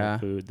millennial Yeah.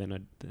 food than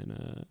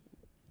a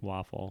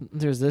waffle.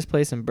 There's this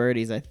place in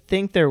Birdie's. I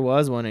think there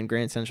was one in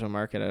Grand Central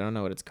Market. I don't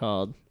know what it's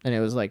called, and it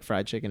was like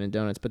fried chicken and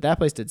donuts. But that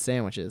place did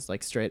sandwiches,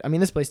 like straight. I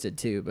mean, this place did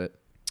too, but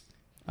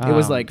it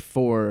was like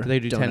for do they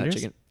do donut tenders?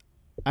 chicken.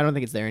 I don't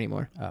think it's there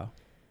anymore. Oh.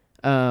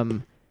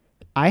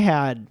 I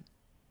had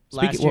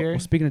last year.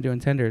 Speaking of doing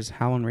tenders,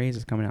 Howlin' Rays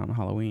is coming out on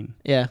Halloween.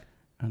 Yeah,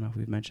 I don't know if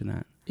we've mentioned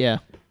that. yeah.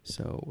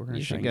 So we're gonna.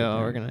 You try should and get go.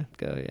 there. We're gonna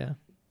go. Yeah.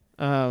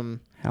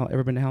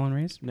 Ever been to Howlin'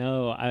 Rays?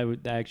 No, I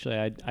would actually.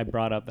 I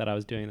brought up that I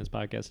was doing this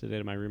podcast today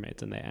to my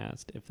roommates, and they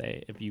asked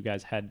if you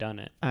guys had done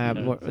it.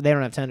 They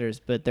don't have tenders,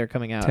 but they're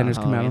coming out. Tenders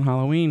on come out on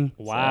Halloween.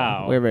 Halloween.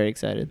 Wow, So we're very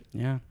excited.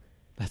 Yeah.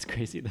 that's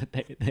crazy that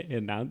they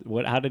announced.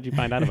 What? How did you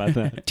find out about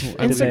that?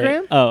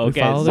 Instagram? Oh, We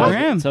okay. follow So, the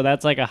gram. so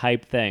that's like a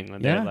hype thing.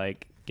 When Yeah. they're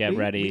like, get We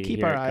ready. keep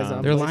here our it eyes on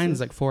comes. Their places. line is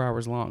like 4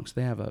 hours long, so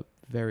they have a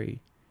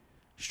very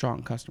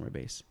strong customer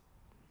base.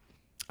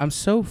 I'm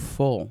so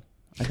full.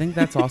 I think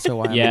that's also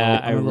why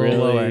Yeah, I'm a little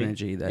low really-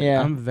 energy. That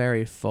Yeah. I'm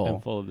very full.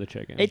 I'm full of the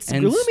chicken. It's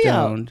and gloomy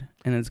out. stoned,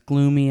 and it's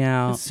gloomy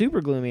out. It's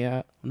super gloomy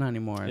out. Not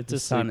anymore. It's the a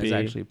sun is sleepy-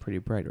 actually pretty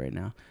bright right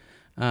now.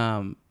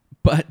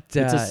 But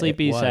it's a it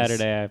sleepy was.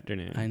 Saturday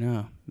afternoon. I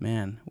know,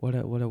 man. What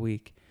a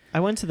week. I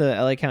went to the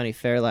LA County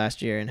Fair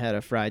last year and had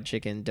a fried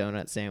chicken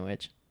donut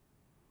sandwich.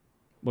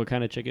 What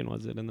kind of chicken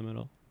was it in the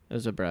middle? It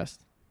was a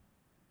breast.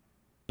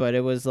 But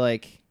it was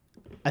like,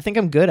 I think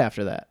I'm good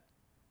after that.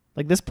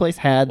 Like this place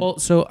had. Well,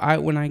 so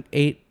when I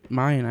ate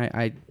mine,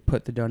 I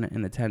put the donut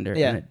in the tender,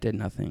 Yeah. and it did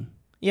nothing.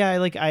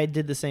 yeah, I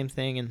did the same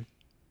thing and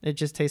it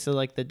just tasted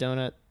like the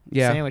donut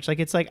Yeah. sandwich. Like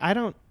it's like, I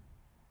don't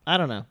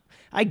know.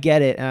 I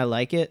get it and I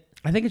like it.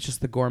 I think it's just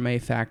the gourmet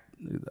fact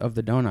of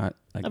the donut.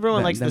 Like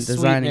Everyone likes the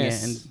designing it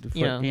sweetness, and for,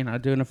 you know.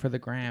 doing it for the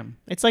gram.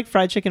 It's like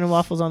fried chicken and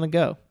waffles on the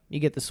go. You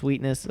get the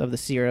sweetness of the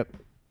syrup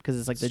because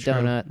it's like the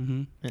donut.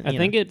 Mm-hmm. and, I you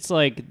think know. it's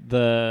like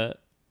the.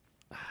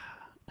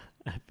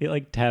 I feel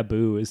like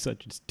taboo is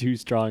such too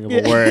strong of a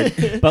Yeah.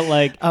 word, but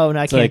like Oh no,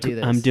 I it's can't like do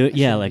this. I'm doing I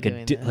yeah, shouldn't like be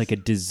a doing this. like a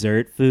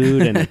dessert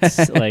food, and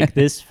it's like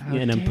this, How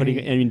and I'm dare putting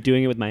you. and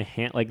doing it with my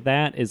hand. Like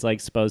that is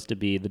like supposed to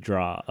be the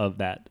draw of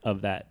that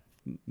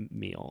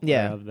meal, or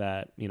Yeah. of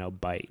that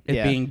bite. It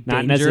Yeah. being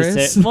Not dangerous.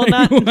 necessarily.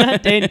 Well,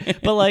 not dangerous,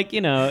 but like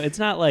it's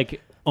not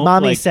like.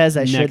 Mommy like says I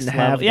next shouldn't level.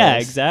 have Yeah,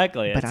 this,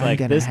 exactly. but It's I'm like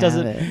gonna this have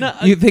doesn't. it. No,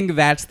 You think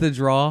that's the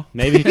draw?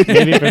 maybe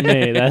for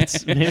me.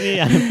 That's maybe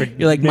I'm.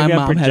 You're like, my maybe I'm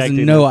mom has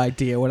projecting no this.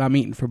 idea what I'm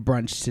eating for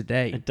brunch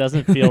today. It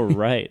doesn't feel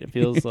right. It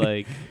feels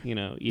like eating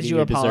you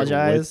your dessert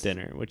apologize with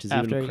dinner, which is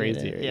after even you eat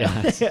crazier. it?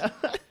 Yeah. Yes.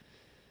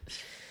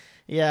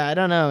 Yeah, I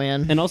don't know,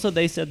 man. And also,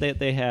 they said that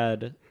they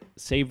had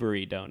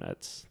savory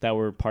donuts that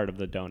were part of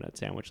the donut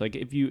sandwich. Like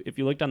if you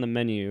looked on the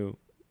menu,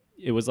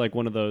 it was like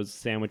one of those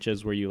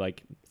sandwiches where you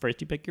like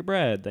first you pick your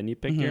bread, then you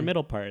pick your Mhm.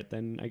 middle part.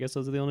 Then I guess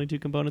those are the only two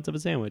components of a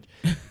sandwich.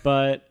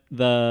 But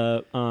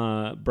the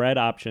bread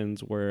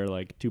options were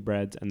like two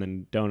breads, and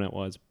then donut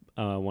was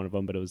one of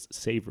them. But it was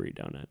savory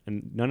donut,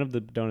 and none of the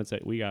donuts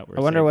that we got were.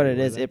 I wonder what savory, it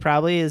were is. they? It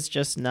probably is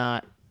just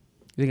not.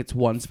 You think it's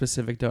one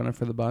specific donut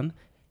for the bun?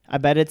 I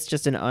bet it's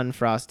just an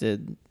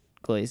unfrosted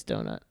glazed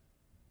donut.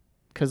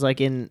 Cause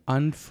like in,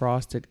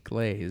 Unfrosted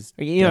glazed.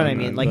 you know what I Donut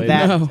mean, like glazed.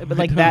 that, No, but I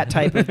like don't. that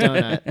type of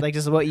donut, like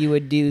just what you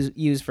would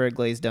use for a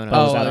glazed donut.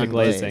 Oh, without the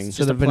glazed. glazing. Just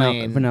So the a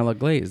plain. vanilla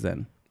glaze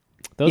then.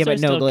 Those Yeah, are but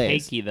no still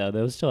glaze. cakey though.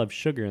 Those still have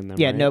sugar in them.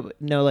 Yeah, right?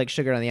 no, like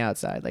sugar on the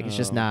outside. Like it's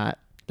just Oh. not.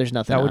 There's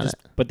nothing That on would just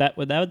it. But that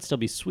would still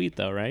be sweet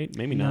though, right?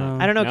 Maybe not.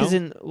 No. I don't know, No? cause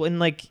in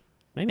like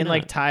Maybe in not.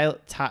 like Thai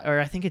or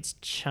I think it's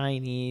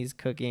Chinese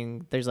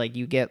cooking. There's like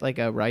you get like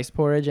a rice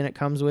porridge and it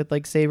comes with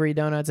like savory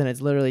donuts and it's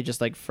literally just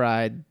like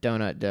fried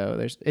donut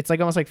dough. It's like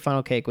almost like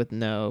funnel cake with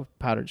no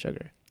powdered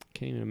sugar.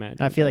 Can't even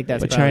imagine. I feel like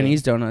that's But probably-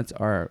 Chinese donuts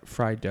are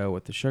fried dough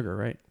with the sugar,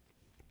 right?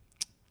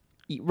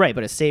 Right,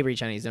 but a savory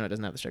Chinese donut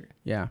doesn't have the sugar.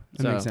 Yeah,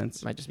 that So makes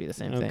sense. might just be the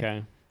same thing.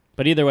 okay.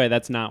 But either way,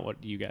 that's not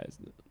what you guys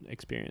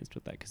experienced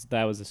with that because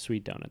that was a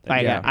sweet donut.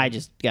 that you Yeah. got. I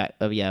just got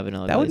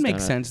vanilla. That would glazed make donut.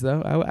 sense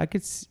though. I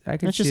could It's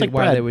see just like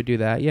why bread. they would do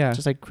that. Yeah,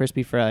 Just like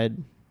crispy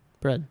fried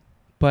bread.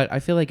 but I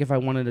feel like if I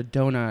wanted a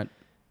donut,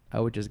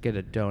 I would just get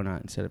a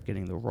donut instead of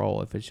getting the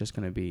roll. If it's just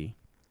going to be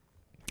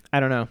I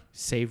don't know.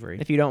 savory,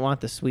 If you don't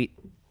want the sweet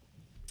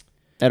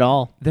at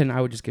all. then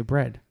I would just get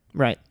bread.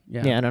 Right.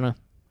 Yeah. Yeah, I don't know.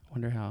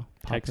 Wonder how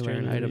Texture popular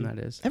an item maybe.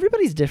 that is.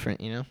 Everybody's different,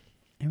 you know.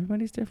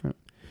 Everybody's different.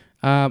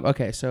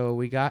 Okay, so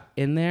we got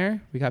in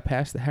there. We got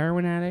past the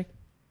heroin addict,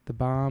 the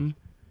bomb,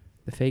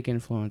 the fake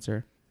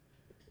influencer.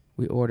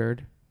 We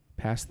ordered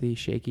past the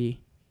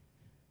shaky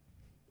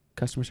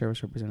customer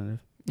service representative.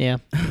 Yeah,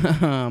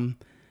 um,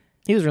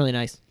 he was really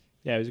nice.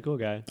 Yeah, he was a cool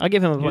guy. I'll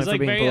give him a He point was for like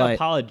being very polite.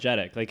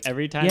 apologetic. Like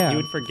every time Yeah, he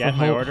would forget for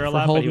my hol- order a for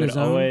lot, but he holding would his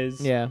own.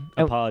 always Yeah.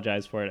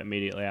 apologize for it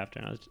immediately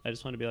after. And I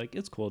just want to be like,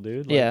 it's cool,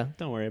 dude. Like, Yeah.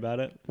 Don't worry about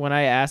it. When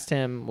I asked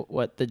him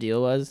what the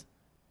deal was,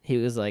 he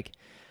was like,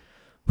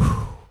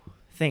 "Whew,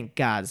 thank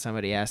God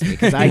somebody asked me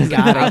because I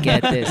gotta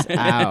get this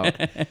out."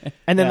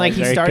 And then Yeah, like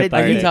he very started, I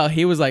cathartic. can tell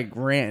he was like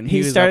ran. he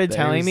was up started there.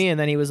 telling He was- me, and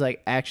then he was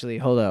like, "Actually,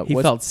 hold up." he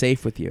What's-" felt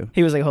safe with you.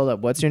 He was like, "Hold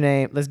up, what's your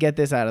name? Let's get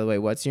this out of the way.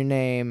 What's your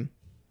name?"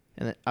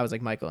 And then I was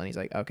like, "Michael," and he's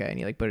like, "Okay," and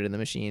he like put it in the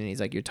machine, and he's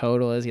like, "Your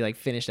total is." He like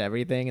finished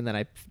everything, and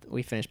then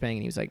we finished paying,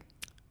 and he was like,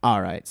 "All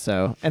right,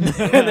 so," and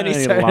then he He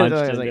started. launched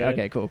I was like, into it.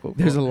 "Okay, cool."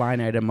 There's a line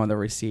item on the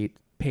receipt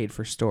paid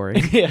for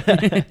storage. yeah,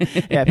 I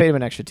paid him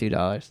an extra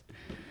 $2.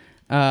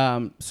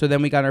 So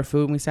then we got our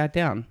food and we sat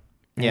down.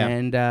 Yeah.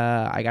 And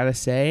I gotta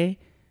say,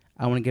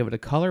 I want to give it a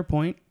color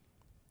point.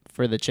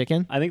 For the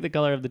chicken. I think the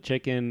color of the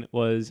chicken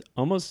was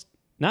almost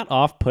not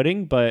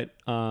off-putting, but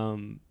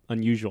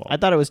unusual. I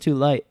thought it was too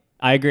light.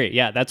 I agree.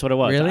 Yeah, that's what it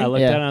was. Really? I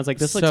looked Yeah. at it and I was like,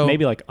 this looks So-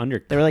 maybe like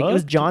undercooked. They were like, it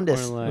was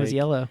jaundice. or It was like-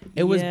 yellow.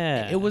 It was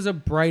Yeah. it was a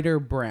brighter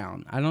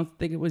brown. I don't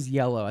think it was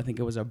yellow. I think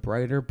it was a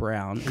brighter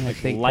brown. And I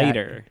think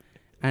lighter.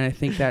 and I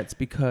think that's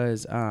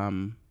because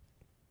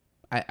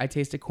I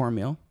tasted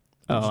cornmeal.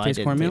 Did you I taste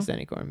didn't cornmeal? taste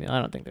any cornmeal. I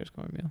don't think there's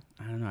cornmeal.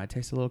 I don't know. I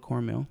tasted a little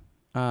cornmeal.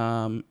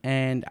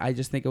 And I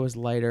just think it was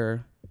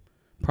lighter,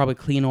 probably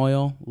clean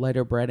oil,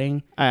 lighter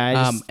breading.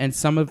 I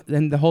just,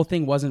 And the whole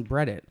thing wasn't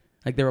breaded.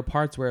 Like there were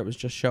parts where it was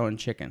just showing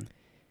chicken.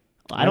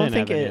 I don't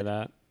didn't think have any of it.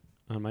 that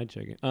on my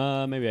chicken.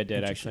 Maybe I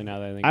did actually. Now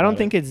that I think. I don't about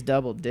think it's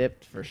double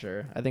dipped for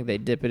sure. I think they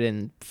dip it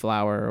in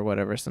flour or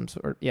whatever, some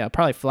sort. Yeah,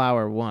 probably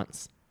flour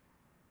once.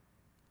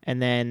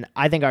 And then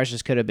I think ours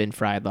just could have been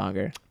fried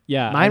longer. it.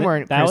 Yeah, I Mine think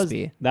weren't that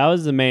crispy. that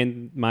was my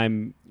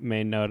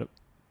main note.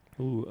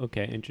 Ooh,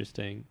 okay,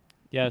 interesting.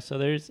 Yeah, so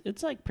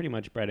it's like pretty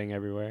much breading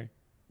everywhere.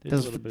 There's a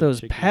Those little bit of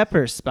those chicken.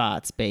 pepper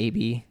spots,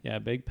 baby. Yeah,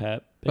 big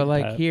pep. But big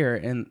like pep. here,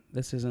 and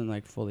this isn't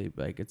like fully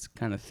like it's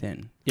kind of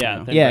thin. Yeah, you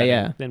know? thin Yeah, breading,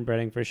 yeah. thin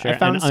breading for sure.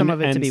 found and some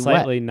of it to and be wet.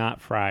 slightly not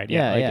fried.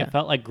 Yeah, Yeah, like yeah. it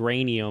felt like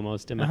grainy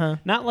almost. In my, Uh-huh.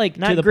 Not like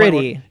Not to the point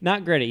gritty. where,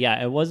 not gritty.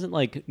 Yeah, it wasn't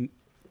like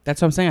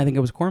That's what I'm saying. I think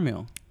it was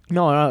cornmeal.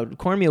 No,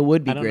 cornmeal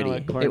would be I don't know gritty.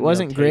 what cornmeal It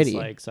wasn't tastes gritty.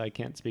 like, so I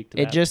can't speak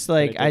to It that. just but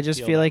like it I did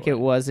just feel that like it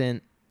way.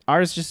 wasn't.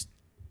 Ours just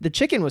the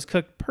chicken was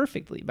cooked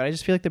perfectly, but I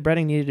just feel like the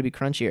breading needed to be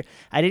crunchier.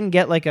 I didn't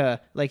get like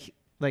a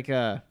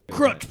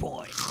crunch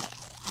point.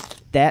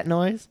 That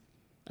noise.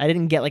 I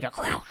didn't get like a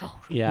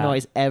Yeah.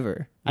 noise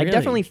ever. I Really?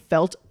 definitely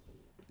felt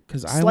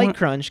Because slight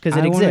crunch because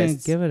it I wanna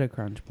exists. give it a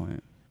crunch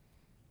point.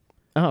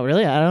 Oh,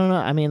 really? I don't know.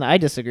 I mean, I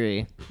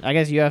disagree. I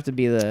guess you have to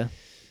be the.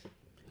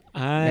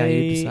 Yeah,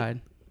 you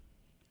decide.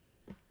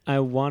 I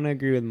want to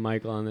agree with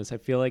Michael on this. I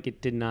feel like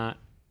it did not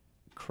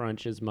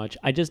crunch as much.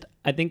 I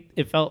think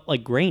it felt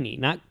like grainy,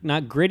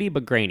 not gritty,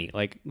 but grainy.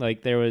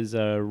 Like there was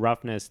a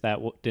roughness that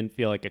didn't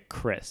feel like a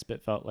crisp.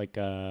 It felt like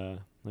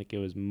it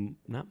was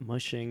not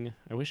mushing.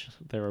 I wish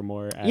there were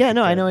more. Yeah,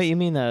 no, I know what adjectives you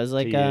mean though. It was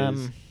like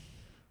use.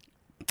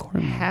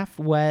 Cornmeal. half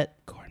wet.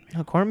 Cornmeal.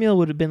 No, cornmeal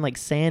would have been like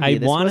sandy. I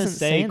This want to wasn't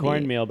say sandy.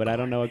 cornmeal, but I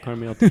don't know what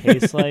cornmeal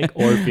tastes like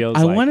or feels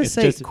I like. want to It's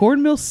say just-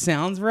 cornmeal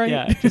sounds right.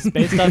 yeah, just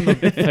based on the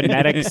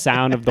phonetic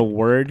sound of the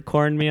word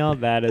cornmeal,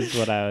 that is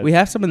what I. We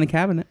have some in the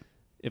cabinet.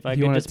 if I if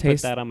you could wanna just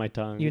taste- put that on my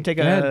tongue. You can take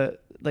Go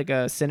ahead.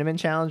 a cinnamon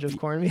challenge of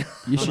cornmeal.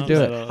 You Hold should on,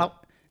 do it. so- How-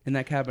 In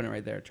that cabinet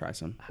right there, try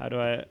some. How do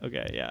I?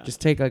 Okay, yeah.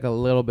 Just take like a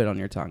little bit on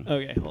your tongue.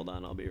 Okay, hold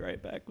on. I'll be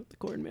right back with the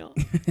cornmeal.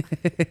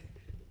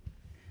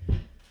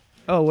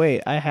 Oh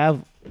wait, I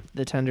have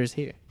the tenders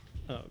here.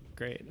 Oh,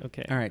 great.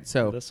 Okay. All right,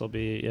 so This will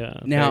be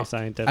now very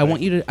scientific. I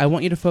want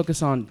you to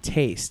focus on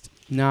taste,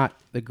 not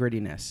the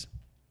grittiness.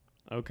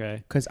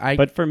 Okay. Because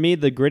But for me,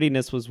 the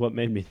grittiness was what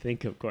made me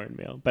think of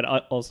cornmeal. But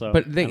also,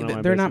 but I don't know why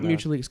I'm they're not basing that.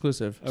 mutually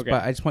exclusive. Okay.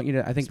 But I just want you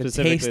to. I think the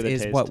Specifically taste the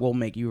is taste. what will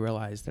make you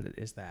realize that it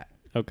is that.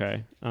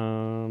 Okay.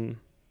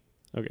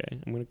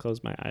 Okay. I'm gonna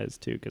close my eyes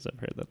too because I've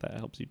heard that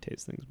helps you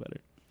taste things better.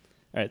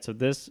 All right. So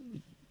this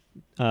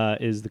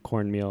is the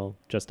cornmeal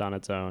just on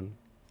its own,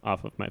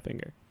 off of my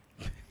finger.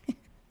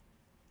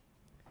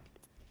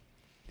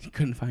 You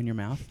couldn't find your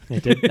mouth. I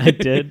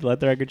did. Let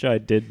the record show I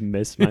did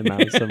miss my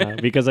mouth somehow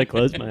because I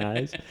closed my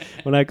eyes.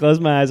 When I close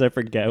my eyes, I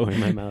forget where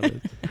my mouth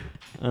is.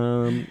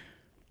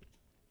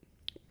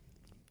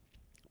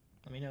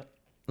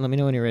 Let me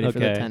know when you're ready for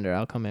the Okay. tender.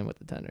 I'll come in with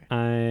the tender.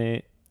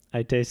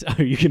 I taste.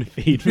 Are you gonna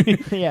feed me?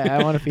 Yeah,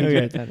 I want to feed you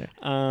Okay. the tender.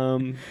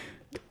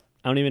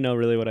 I don't even know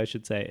really what I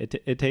should say.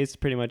 It tastes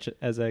pretty much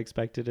as I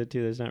expected it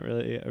to. There's not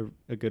really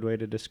a good way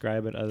to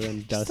describe it other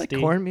than Just dusty.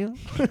 like cornmeal.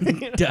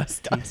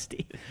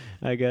 Dusty.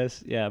 I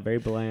guess. Yeah, very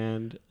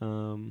bland.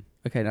 All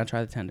Okay, now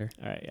try the tender.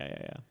 right.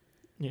 Yeah.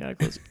 Yeah,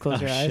 close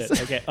Oh, your eyes.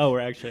 shit. Okay. Oh,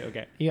 we're actually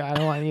okay. Yeah, I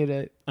don't want you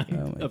to. I'm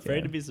Oh my afraid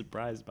God. to be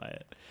surprised by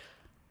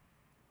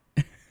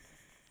it.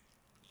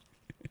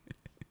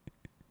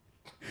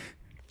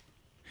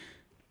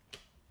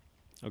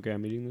 Okay,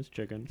 I'm eating this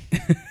chicken.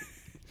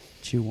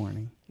 Chew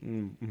warning.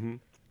 Mm-hmm.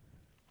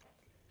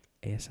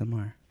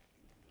 ASMR.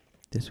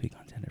 This week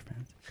on Tender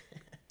Friends.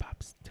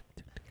 Pops.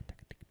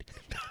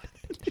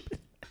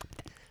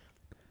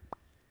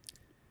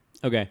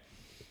 Okay,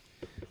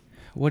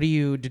 What do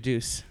you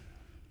deduce?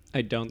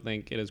 I don't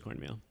think it is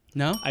cornmeal.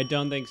 No? I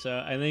don't think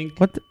so. I think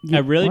What? I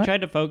really what?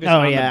 tried to focus Oh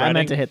on yeah, the breading. I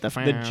meant to hit the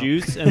The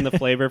juice and the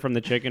flavor from the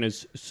chicken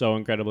is so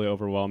incredibly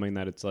overwhelming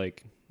that it's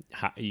like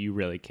you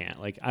really can't.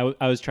 Like I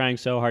was trying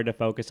so hard to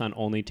focus on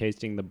only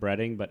tasting the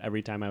breading, but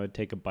every time I would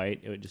take a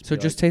bite, it would just So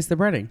be just like, taste the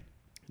breading.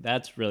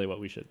 that's really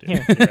what we should do.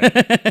 Here. You're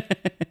right.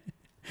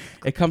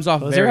 It comes off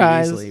Close your very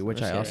eyes. easily,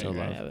 which I Sure, also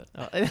yeah,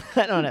 love.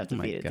 I don't have to Oh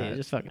my feed it to you. God.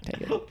 Just fucking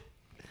take it.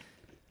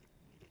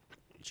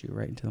 Chew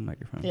right into the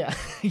microphone. Yeah,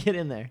 get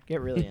in there.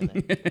 Get really in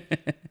there.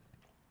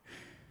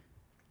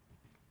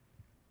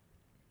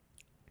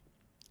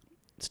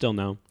 Still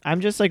no.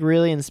 I'm just like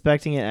really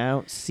inspecting it. I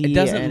don't see. It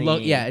doesn't any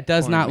look. Yeah, it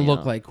does not look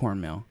cornmeal. like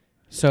cornmeal.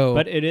 So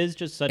But it is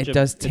just such it a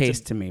does it's a-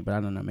 taste to me, but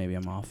I don't know. Maybe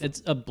I'm off.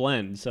 It's a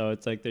blend, so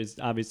it's like there's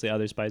obviously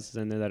other spices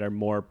in there that are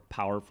more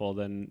powerful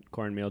than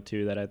cornmeal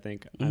too. That I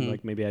think I'm Mhm.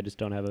 like maybe I just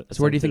don't have a.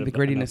 So where do you think the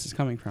sensitive enough- grittiness is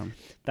coming from?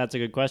 That's a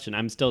good question.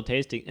 I'm still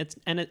tasting it's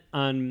and it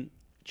on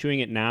chewing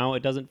it now.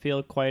 It doesn't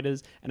feel quite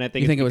as. And I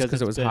think You think it was because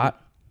because it it's was been-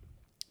 hot?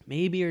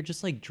 maybe or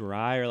just like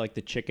dry or like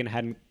the chicken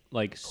hadn't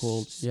like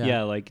Cooled, yeah.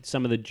 yeah. Like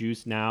some of the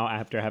juice now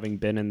after having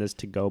been in this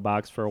to go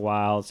box for a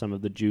while, some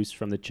of the juice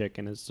from the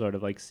chicken has sort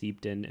of like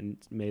seeped in and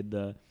made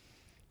the.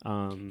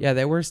 Yeah,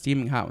 they were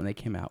steaming hot when they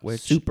came out,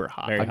 which super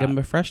hot. Very I'll give them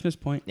a freshness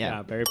point.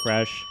 Yeah, very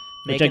fresh.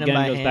 Which Making 'em again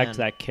by goes back hand. to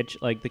that kitchen,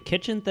 like the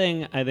kitchen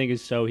thing. I think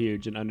is so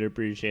huge and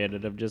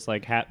underappreciated. Of just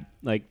like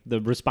like the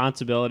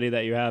responsibility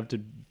that you have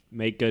to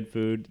make good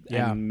food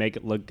Yeah. and make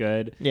it look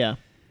good. Yeah,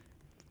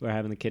 We're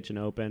having the kitchen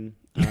open.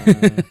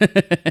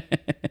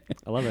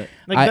 I love it.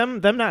 like I-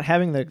 them not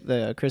having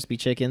the crispy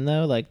chicken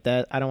though, like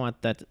that. I don't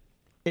want that.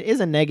 It is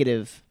a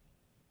negative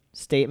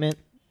statement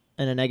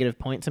and a negative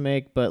point to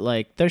make, but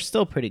like they're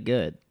still pretty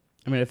good.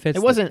 I mean, it fits.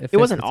 It wasn't fits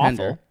awful. the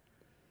tender.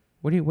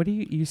 What do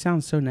you? You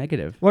sound so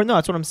negative. Well, no,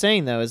 that's what I'm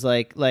saying though. Is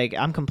like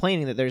I'm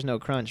complaining that there's no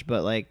crunch,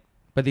 but like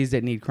But these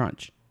didn't need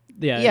crunch.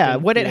 yeah,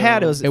 didn't what it had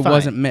feel- was It fine.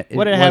 wasn't.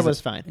 What it had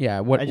was fine. Yeah,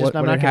 what I just-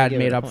 I'm what not it gonna had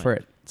give it made a up point. for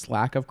its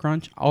lack of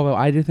crunch. Although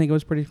I do think it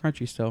was pretty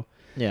crunchy still.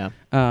 Yeah.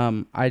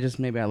 I just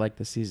maybe I like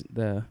the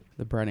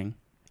breading.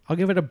 I'll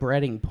give it a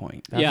breading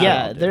point. That's Yeah. what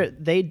Yeah, I'll do.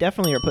 they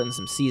definitely are putting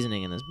some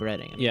seasoning in this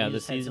breading. I mean, Yeah, you the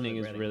just had some of seasoning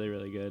is breading. really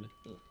really good.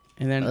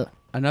 And then Ugh.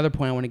 another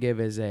point I want to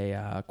give is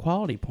a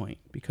quality point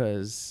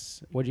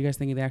because what do you guys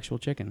think of the actual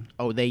chicken?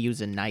 Oh, they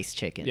use a nice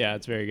chicken. Yeah,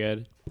 it's very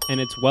good, and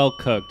it's well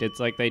cooked. It's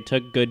like they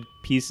took good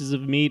pieces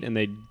of meat and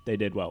they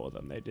did well with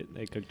them.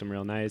 They cooked them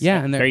real nice.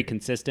 Yeah, and they're- very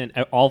consistent.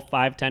 All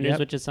 5 tenders, Yep.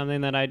 which is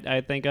something that I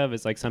think of.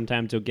 Is like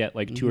sometimes you'll get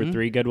like 2 or Mhm.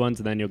 3 good ones,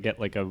 and then you'll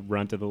get like a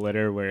runt of the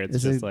litter where it's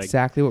This just is like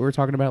exactly what we were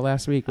talking about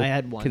last week. I with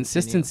had one.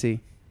 consistency.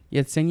 You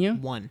had sinew?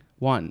 One.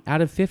 1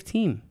 out of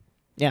 15.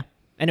 Yeah,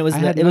 and it was I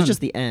had it was none. just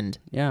the end.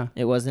 Yeah.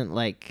 It wasn't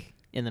like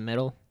in the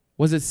middle.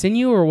 Was it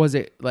sinew or was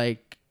it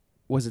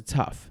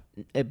tough?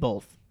 It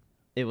both.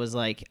 It was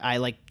like I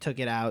like took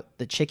it out.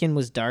 The chicken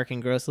was dark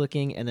and gross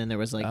looking, and then there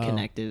was like Oh.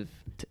 connective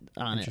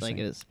on it. Like Interesting.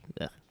 it was.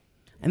 Ugh.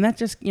 And that's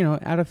just,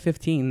 out of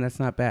 15, that's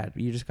not bad.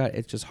 You just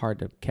it's just hard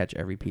to catch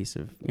every piece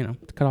of, to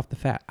cut off the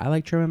fat. I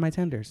like trimming my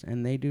tenders,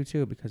 and they do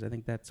too, because I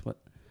think that's what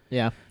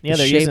Yeah. the Yeah,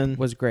 they're shape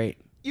was great.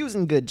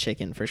 using good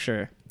chicken for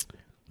sure.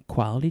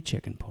 Quality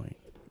chicken point.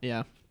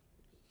 Yeah.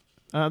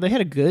 They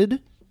had a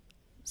good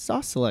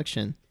sauce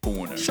selection.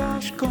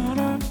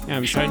 yeah,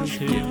 I'm trying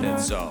to. That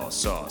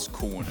sauce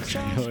corner.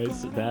 It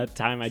was that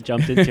time I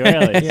jumped in too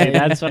early. See, Yeah,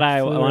 that's what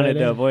I flew wanted right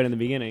to in. avoid in the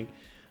beginning.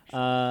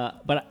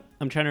 But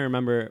I'm trying to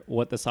remember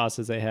what the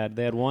sauces they had.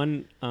 They had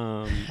one.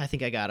 I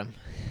think I got them.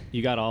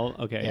 You got all?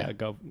 Okay, Yeah. yeah,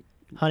 go.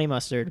 Honey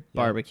mustard,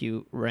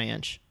 barbecue,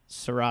 ranch,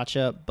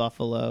 sriracha,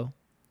 buffalo,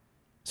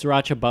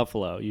 Sriracha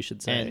buffalo, you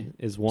should say, and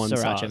is one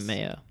sriracha sauce.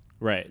 mayo.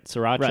 Right.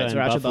 Sriracha Right, and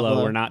sriracha buffalo,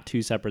 buffalo. were not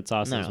 2 separate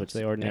sauces, No, which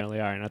they ordinarily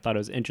are. And I thought it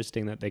was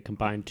interesting that they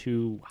combined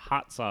 2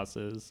 hot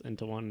sauces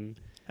into one,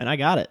 And I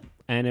got it.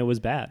 and it was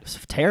bad. It was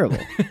terrible.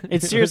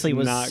 It seriously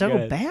was not so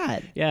good.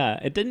 bad. Yeah,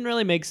 it didn't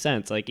really make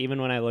sense. Like,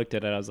 even when I looked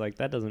at it, I was like,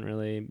 that doesn't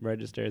really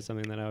register as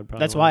something that I would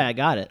probably That's why want. I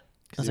got it.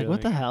 I was you're like,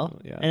 what the like, hell?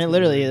 oh, yeah, and it's it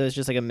literally weird. it was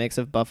just like a mix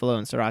of buffalo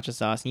and sriracha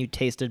sauce, and you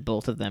tasted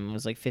both of them. It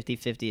was like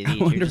 50-50 at I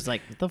each. wonder- You're just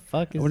like, what the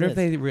fuck I is wonder this?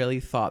 if they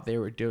really thought they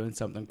were doing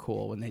something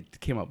cool when they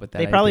came up with that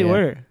They probably idea.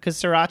 were, because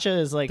sriracha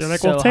is like They're like,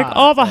 so we'll take hot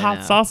all the right hot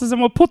now. sauces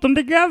and we'll put them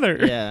together.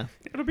 Yeah.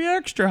 It'll be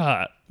extra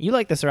hot. You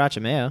like the sriracha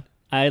mayo.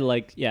 I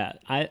like, yeah.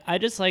 I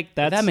just like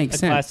that's That makes a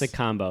sense. classic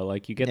combo.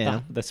 Like you get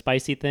Yeah. the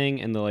spicy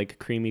thing and the like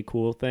creamy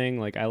cool thing.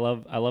 Like I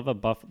love a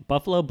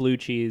buffalo blue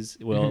cheese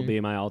will Mhm. be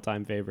my all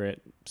time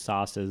favorite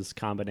sauces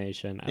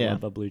combination. I Yeah.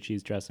 love a blue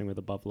cheese dressing with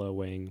a buffalo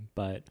wing,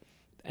 but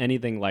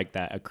anything like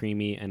that, a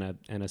creamy and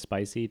a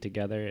spicy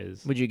together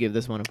is Would you give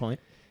this one a point?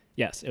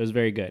 yes, it was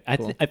very good.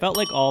 Cool. I felt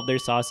like all of their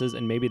sauces,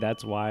 and maybe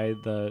that's why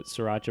the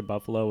sriracha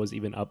buffalo was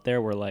even up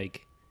there, were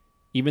like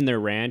even their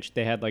ranch,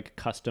 they had like a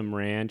custom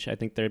ranch. I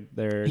think their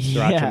Yeah.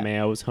 sriracha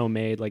mayo was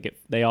homemade. Like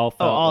they all Oh,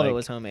 felt all of like, it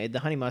was homemade. The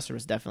honey mustard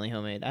was definitely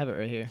homemade. I have it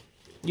right here.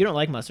 You don't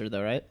like mustard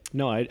though, right?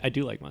 No, I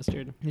do like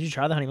mustard. Did you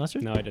try the honey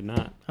mustard? No, I did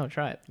not. Oh,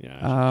 try it. Yeah. I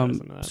should try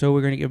some of that. So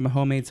we're gonna give him a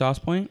homemade sauce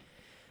point.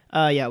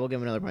 Yeah, we'll give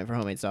him another point for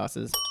homemade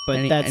sauces. But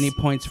Any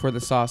points for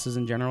the sauces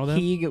in general though?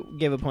 he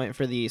gave a point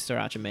for the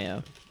sriracha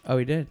mayo. Oh,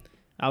 he did.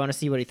 I want to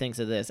see what he thinks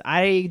of this.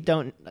 I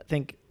don't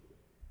think.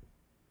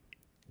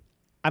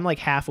 I'm like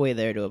halfway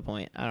there to a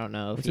point. I don't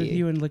know if What's with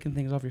you and licking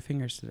things off your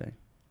fingers today?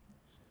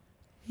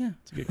 Yeah,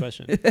 It's a good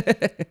question.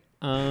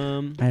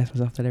 I ask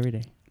myself that every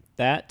day.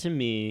 That to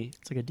me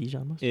it's like a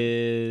Dijon mustard.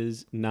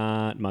 is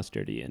not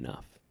mustardy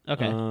enough.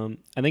 Okay.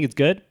 I think it's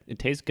good. It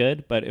tastes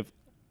good, but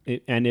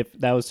if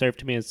that was served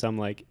to me as some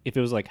like if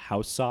it was like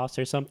house sauce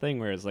or something,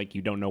 where it's like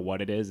you don't know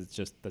what it is, it's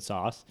just the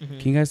sauce. Mm-hmm.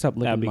 Can you guys stop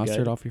That'd licking be mustard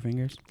good. off your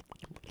fingers?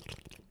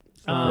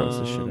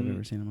 Grossest shit I've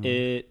ever seen in my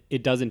life.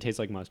 It doesn't taste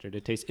like mustard.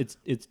 It tastes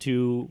it's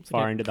too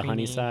far like into the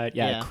honey creamy- side.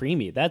 Yeah, yeah.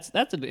 creamy. That's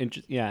an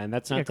interest. Yeah, and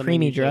that's Like not a something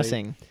creamy usually-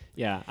 dressing.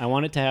 Yeah, I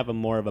want it to have a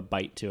more of a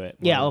bite to it.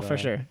 Yeah, more oh, of for a-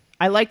 sure.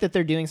 I like that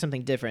they're doing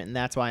something different, and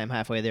that's why I'm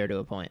halfway there to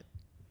a point.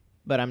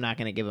 But I'm not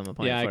going to give them a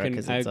point Yeah, for I it can.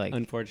 because it's like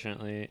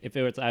Unfortunately, if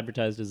it was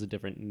advertised as a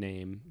different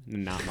name,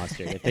 not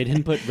mustard. If they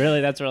didn't put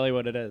really, that's really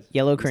what it is.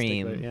 yellow Just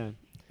stick with- cream. Yeah.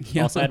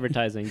 False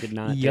advertising did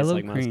not Yellow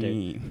taste like mustard.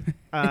 cream.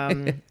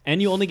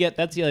 And you only get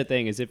that's the other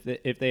thing is if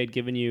they had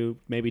given you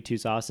maybe 2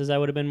 sauces, I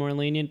would have been more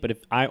lenient. But if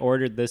I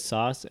ordered this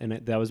sauce and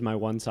that was my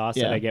one sauce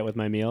Yeah. that I get with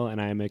my meal, and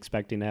I am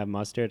expecting to have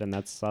mustard, and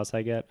that's the sauce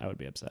I get, I would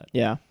be upset.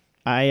 Yeah,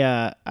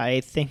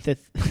 I think that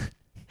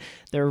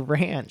their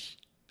ranch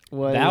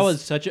was That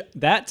was such a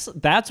that's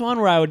one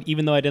where I would,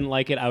 even though I didn't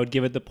like it, I would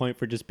give it the point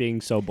for just being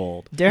so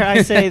bold. dare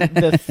I say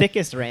the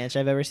thickest ranch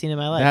I've ever seen in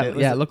my life. That, It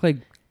was, yeah, it looked like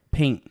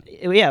paint.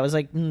 it was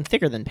like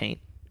thicker than paint.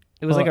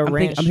 It was Well, like a I'm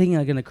ranch. I'm thinking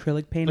like an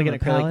acrylic paint. Like on an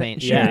the acrylic palette.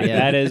 paint, Sure. yeah.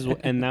 that is,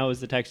 and that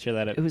was the texture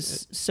that it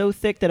was so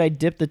thick that I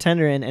dipped the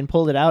tender in and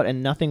pulled it out,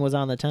 and nothing was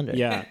on the tender.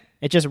 yeah.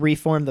 It just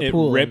reformed the It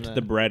pool. ripped and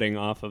the breading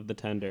off of the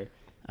tender.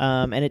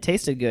 and it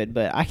tasted good,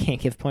 but I can't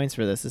give points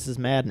for this. This is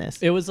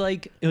madness. It was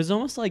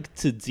almost like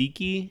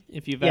tzatziki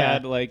if you've Yeah,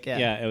 had like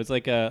yeah. it was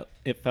like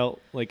it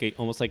felt like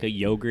almost like a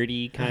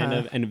yogurty kind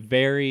Uh-huh. of and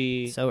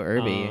very So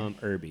herby.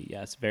 herby,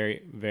 yes,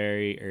 very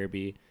very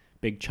herby,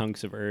 big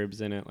chunks of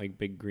herbs in it, like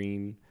big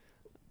green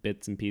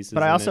bits and pieces.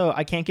 But in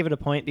I can't give it a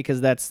point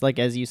because that's like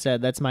as you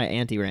said, that's my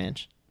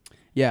anti-ranch.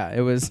 Yeah,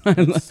 it was.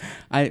 Once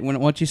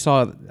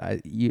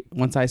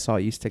I saw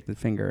you stick the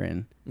finger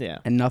in Yeah.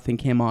 and nothing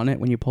came on it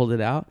when you pulled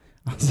it out,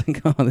 I was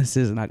like, oh, this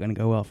is not going to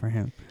go well for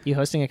him. You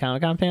hosting a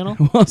Comic-Con panel?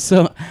 Well,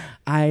 so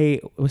I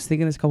was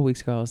thinking this a couple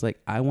weeks ago. I was like,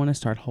 I want to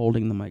start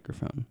holding the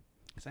microphone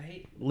because I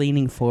hate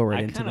leaning forward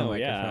I into the kinda-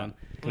 microphone.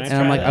 Can I And I'm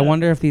try like, I that?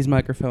 wonder if these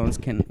microphones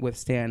can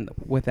withstand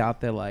without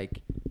the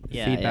like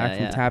feedback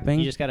from tapping.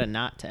 You just got to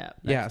not tap.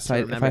 Yeah, That's so to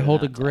if remember I to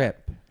hold a not tap.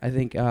 grip, I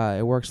think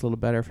it works a little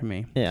better for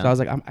me. Yeah. So I was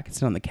like, I can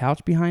sit on the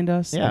couch behind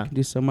us. Yeah. I can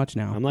do so much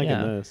now. I'm liking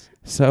Yeah. this.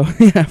 So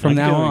yeah, from I'm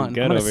now feeling on,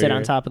 good. I'm gonna over sit here.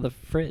 on top of the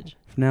fridge.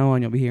 from now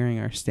on, you'll be hearing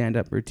our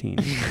stand-up routine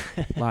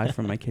live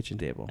from my kitchen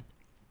table.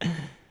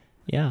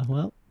 Yeah,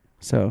 well,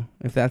 So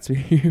if that's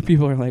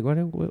people are like, what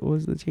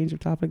was the change of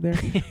topic there?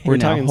 We're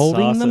now talking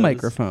holding the sauces.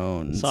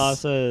 microphones.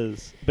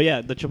 Sauces, but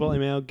yeah, the chipotle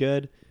mayo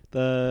good.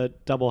 The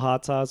double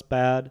hot sauce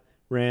bad.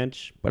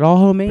 Ranch But all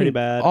homemade. Pretty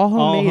bad. All All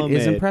homemade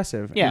is homemade.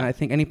 impressive. Yeah. And I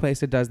think any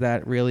place that does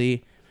that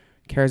really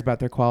cares about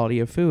their quality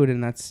of food,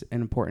 and that's an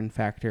important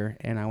factor.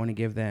 And I want to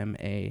give them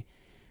a.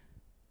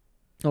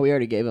 oh, we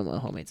already gave him a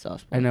homemade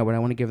sauce. I know, but I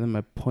want to give them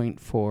a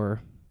point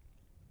for.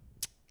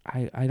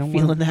 I don't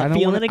Feeling want. that I don't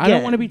feeling wanna, I again.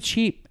 don't want to be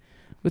cheap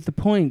with the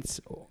points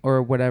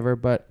or whatever,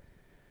 but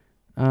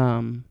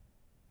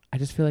I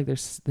just feel like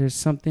there's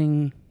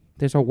something.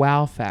 There's a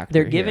wow factor.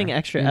 They're giving here,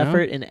 extra you know?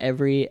 effort in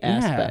every Yeah,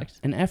 aspect.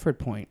 an effort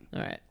point.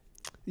 All right.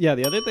 Yeah,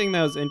 the other thing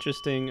that was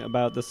interesting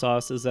about the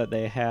sauce is that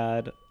they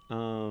had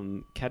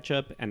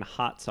ketchup and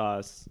hot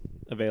sauce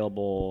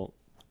available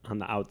on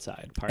the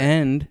outside part,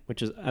 And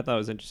which is I thought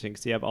was interesting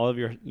because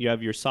you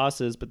have your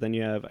sauces, but then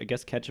you have I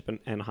guess ketchup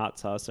and hot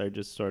sauce are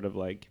just sort of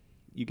like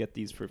you get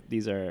these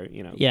are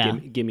Yeah.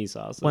 gimme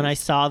sauces. When I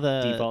saw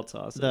the default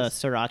sauces, the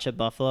sriracha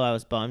buffalo, I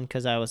was bummed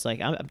because I was like,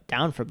 I'm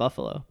down for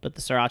buffalo, but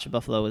the sriracha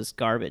buffalo was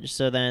garbage.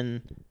 So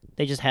then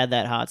they just had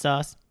that hot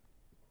sauce.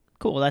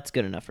 Cool, that's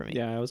good enough for me.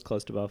 yeah, I was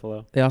close to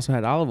buffalo. they also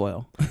had olive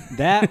oil.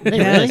 That They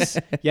yes,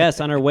 yes.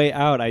 On our way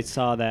out, I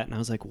saw that and I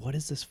was like, "What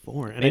is this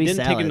for?" And Maybe I didn't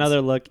take salads. another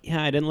look.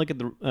 Yeah, I didn't look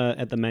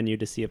at the menu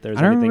to see if there was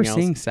I don't anything remember else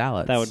seeing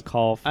salads. that would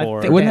call I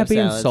for. think Wouldn't they that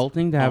be have salads.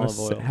 insulting to have Olive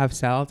oil. have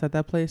salads at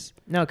that place?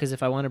 No, because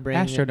if I want to bring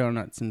Astro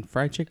Donuts and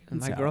fried chicken. and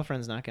my salad.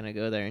 girlfriend's not going to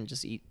go there and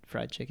just eat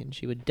fried chicken.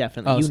 She would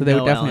definitely. Oh, you so they would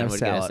know definitely Ellen have would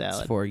get a salads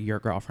salad. for your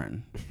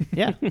girlfriend.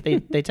 Yeah,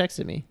 they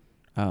texted me.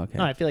 Oh, okay.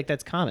 No, I feel like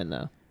that's common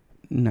though.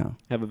 No,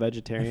 have a I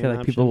vegetarian. feel like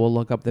option. people will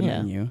look up the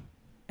Yeah. menu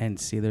and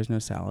see there's no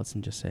salads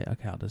and just say,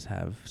 okay, I'll just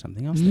have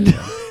something else. There.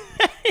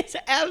 It's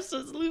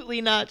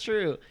absolutely not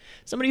true.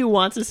 Somebody who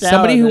wants a salad.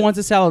 Somebody who wants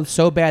a salad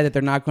so bad that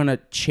they're not going to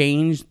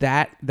change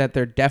that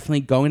they're definitely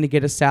going to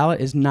get a salad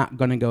is not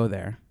going to go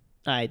there.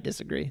 I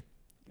disagree.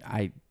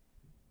 I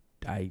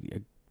I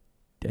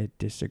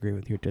disagree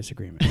with your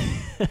disagreement.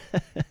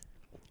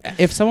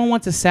 If someone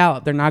wants a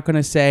salad, they're not going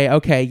to say,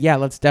 okay, yeah,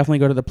 let's definitely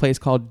go to the place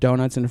called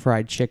Donuts and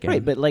Fried Chicken.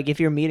 Right, but like if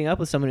you're meeting up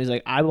with someone who's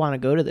like, I want to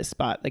go to this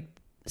spot, like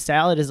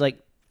salad is like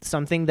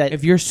something that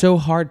if you're so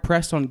hard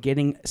pressed on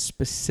getting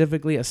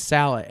specifically a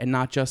salad and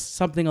not just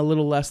something a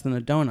little less than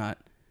a donut,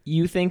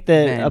 you think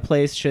that then a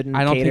place shouldn't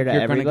I don't cater think to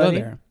you're going to everybody.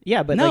 go there.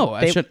 Yeah, but no,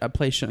 like, a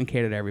place shouldn't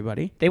cater to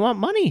everybody. they want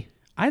money.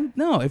 I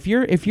know if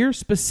you're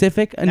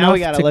specific enough Now we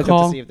gotta to look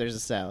call, up to see if there's a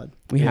salad.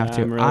 we Yeah, have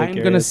to. I'm really I'm going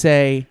to curious.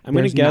 say I'm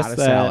going there's to guess not a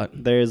that salad.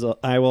 there's.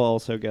 I will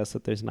also guess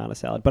that there's not a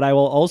salad, but I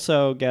will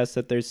also guess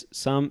that there's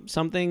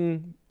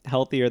something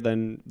healthier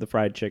than the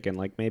fried chicken.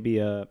 Like maybe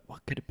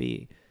what could it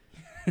be?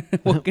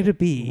 What could it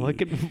be?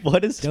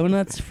 What is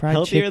Donuts, fried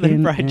healthier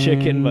chicken, than fried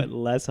chicken, and but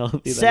less healthy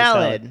than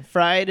Salad,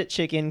 fried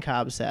chicken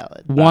Cobb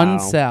salad. one Wow.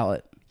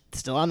 salad.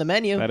 Still on the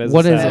menu. That is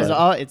What a is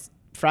salad. it? It's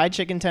fried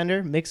chicken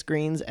tender, mixed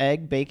greens,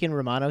 egg, bacon,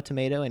 Romano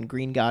tomato, and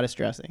green goddess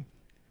dressing.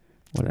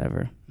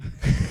 Whatever.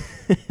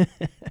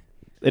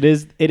 It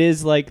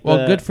is like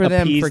Well, good for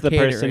them appease for the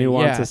person catering, who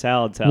wants yeah. a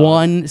salad.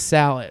 One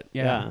salad.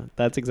 Yeah. Yeah.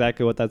 That's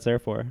exactly what that's there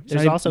for.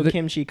 There's So also the-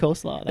 kimchi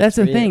coleslaw. That's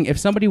the pretty thing. it. If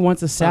somebody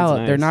wants a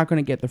salad, they're nice. not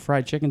going to get the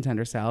fried chicken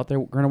tender salad. They're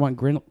going to want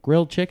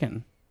grilled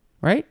chicken,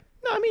 right?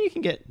 No, I mean you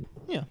can get,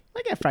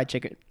 I got fried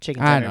chicken I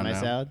tender in don't my know.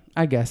 salad.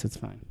 I guess it's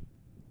fine.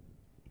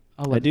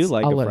 I do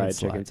like I'll a let it fried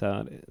slide. chicken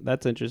salad.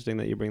 That's interesting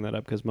that you bring that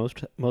up because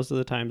most of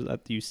the times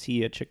that you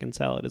see a chicken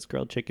salad is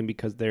grilled chicken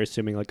because they're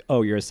assuming like,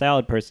 oh, you're a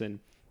salad person,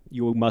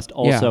 you must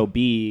also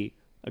be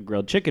a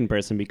grilled chicken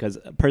person because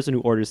a person who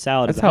orders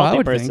salad That's is a how I healthy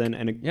would person think.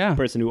 and a Yeah.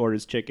 person who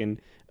orders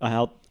chicken,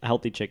 a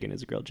healthy chicken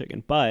is a grilled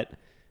chicken. But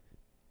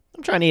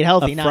I'm trying to eat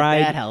healthy, not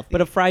bad healthy.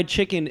 But a fried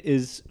chicken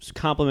is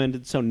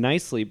complemented so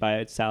nicely by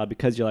a salad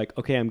because you're like,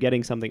 okay, I'm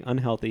getting something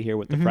unhealthy here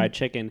with the fried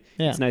chicken.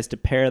 Yeah. It's nice to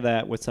pair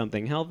that with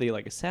something healthy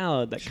like a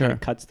salad that kind Sure.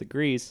 of cuts the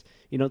grease.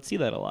 You don't see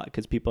that a lot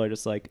because people are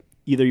just like,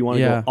 either you want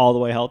to Yeah. go all the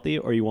way healthy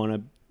or you want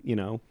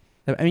to,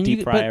 I mean,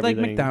 deep fry but everything.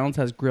 like McDonald's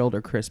has grilled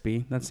or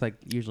crispy. That's like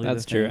usually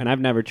that's the true. thing. And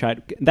I've never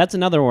tried. That's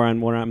another one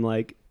where I'm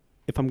like,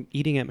 if I'm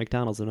eating at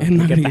McDonald's, then I'm I'm going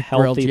not to get gonna the get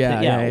grilled, healthy yeah,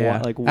 thing.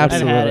 yeah. Like, what I've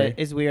is it? had Absolutely. it.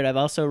 It's weird. I've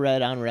also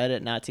read on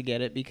Reddit not to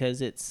get it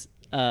because it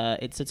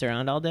sits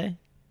around all day. I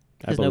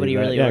Because believe nobody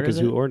that. really yeah, orders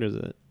who it. orders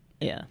it?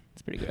 Yeah,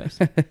 it's pretty gross.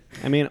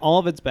 I mean, all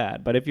of it's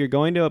bad. But if you're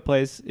going to a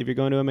place, if you're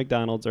going to a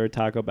McDonald's or a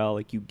Taco Bell,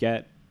 like you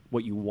get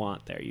what you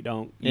want there. You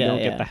don't Yeah,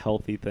 get yeah. the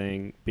healthy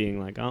thing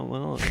being like, oh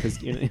well,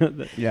 because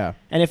Yeah.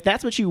 And if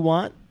that's what you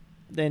want,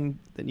 then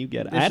then you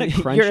get it. I had a you're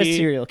a crunchy.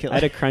 serial killer. I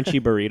had a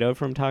crunchy burrito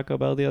from Taco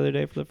Bell the other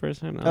day for the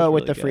first time. That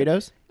was with the really good.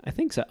 Fritos? I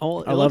think so. Oh,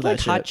 it I looked love like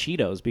that hot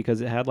Cheetos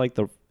because it had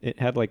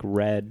like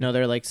red. No,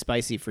 they're like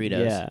spicy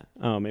Fritos. Yeah.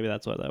 Oh, maybe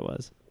that's what that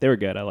was. They were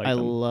good. I like I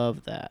them.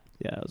 love that.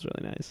 Yeah, it was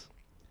really nice.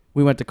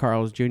 We went to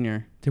Carl's Jr.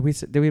 Did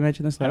we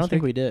mention this last I don't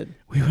think week? we did.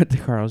 We went to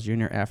Carl's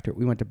Jr. after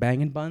we went to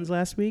Bangin' Buns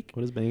last week.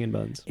 What is Bangin'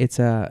 Buns? It's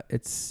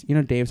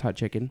Dave's Hot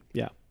Chicken.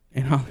 Yeah.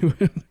 In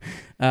Hollywood.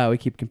 We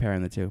keep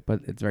comparing the two,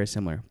 but it's very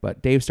similar.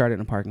 But Dave started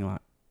in a parking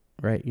lot,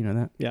 right? You know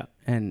that? Yeah.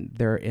 And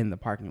they're in the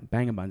parking.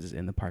 Bangin' Buns is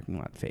in the parking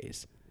lot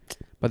phase,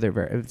 but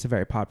it's a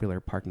very popular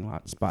parking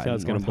lot spot So in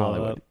it's gonna North blow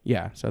Hollywood. up.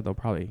 Yeah, so they'll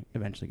probably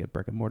eventually get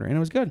brick and mortar, and it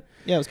was good.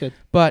 Yeah, it was good.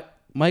 But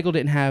Michael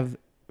didn't have.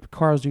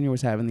 Carl's Jr.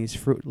 was having these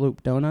Fruit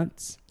Loop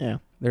donuts. Yeah.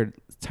 They're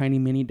tiny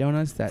mini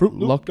donuts that Fruit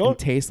Loop look donut. and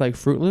taste like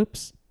Fruit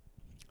Loops.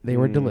 They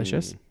were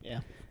delicious.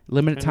 Yeah.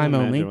 Limited I time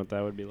can only. imagine what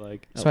that would be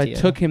like. So I LTO.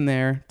 took him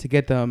there to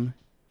get them,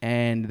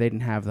 and they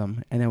didn't have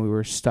them. And then we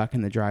were stuck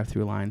in the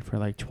drive-through line for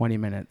like 20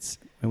 minutes,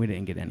 and we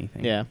didn't get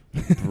anything. Yeah.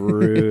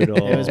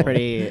 Brutal. It was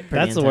pretty That's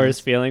the intense.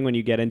 worst feeling when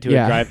you get into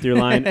Yeah. a drive-through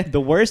line.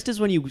 The worst is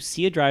when you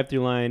see a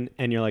drive-through line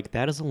and you're like,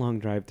 that is a long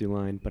drive-through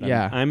line, but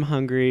Yeah. I'm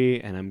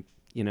hungry and I'm,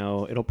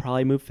 it'll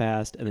probably move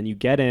fast. And then you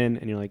get in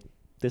and you're like,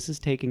 this is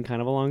taking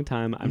kind of a long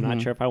time. I'm not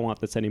Mhm. sure if I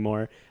want this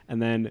anymore.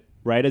 And then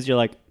right as you're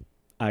like,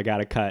 I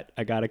gotta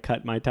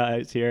cut my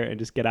ties here and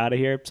just get out of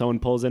here. Someone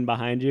pulls in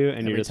behind you and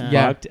Every you're just time.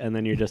 Yeah. fucked. And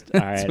then you're just,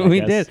 all right, That's I what we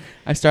guess. did.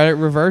 I started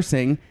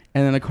reversing,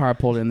 and then the car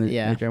pulled in,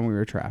 Yeah. and we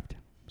were trapped.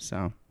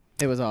 So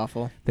It was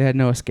awful. they had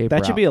no escape That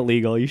route. should be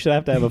illegal. You should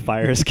have to have a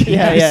fire escape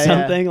Yeah, or yeah, yeah.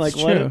 something. Like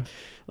It's what? true.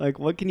 Like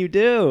what can you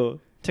do?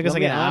 Took us Let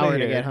like me an outta hour to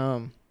here. get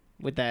home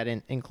with that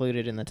incled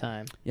in the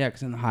time. Yeah,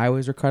 because then the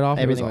highways were cut off.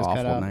 Everything it was was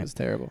an cut awful off. night. It was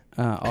terrible.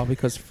 All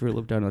because Fruit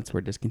Loop donuts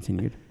were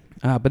discontinued.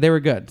 But they were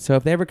good. So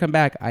if they ever come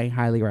back, I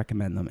highly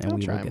recommend them, and I'll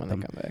we try will them get when them.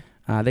 they come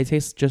back. They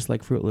taste just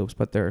like Fruit Loops,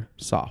 but they're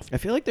soft. I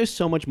feel like there's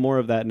so much more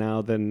of that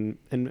now than,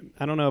 and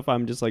I don't know if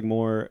I'm just like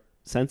more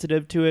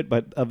sensitive to it,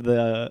 but of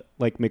the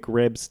like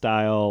McRib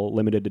style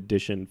limited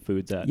edition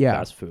foods at Yeah.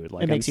 fast food.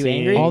 Like It makes I'm you seeing-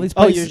 angry. All these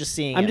Oh, places- you're just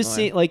seeing. I'm it just more.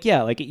 seeing like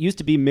like it used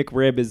to be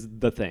McRib is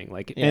the thing,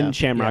 like Yeah. and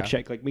Shamrock Yeah.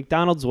 Shake. Like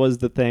McDonald's was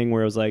the thing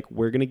where it was like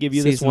we're gonna give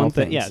you this Seasonal one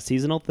thing, things. yeah,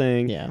 seasonal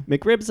thing. Yeah.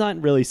 McRib's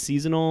not really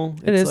seasonal.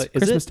 It is like,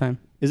 Christmas time.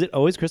 Is it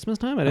always Christmas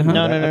time? I didn't Uh-huh.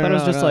 know. No, that. no, no, I thought no, it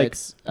was no, just no, like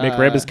it's,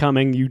 McRib is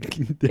coming.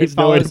 There's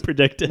no way to follows-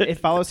 predict it. It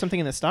follows something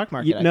in the stock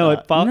market. I No,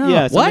 thought. No,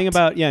 yeah, something what?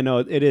 about no,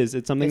 it is.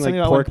 It's something It's like something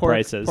about when pork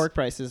prices. Pork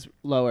prices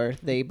lower,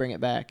 they bring it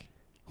back.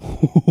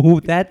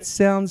 That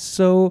sounds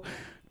so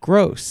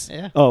gross.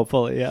 Yeah. Oh,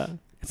 fully, yeah.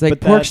 It's like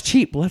But pork's that's-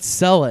 cheap. Let's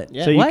sell it.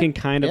 Yeah. So you What? can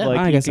kind of Yeah. I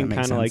like you guess that can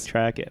makes kind of like sense.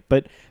 track it.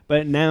 But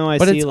now I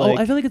But see it's like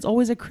I feel like it's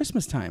always at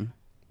Christmas time.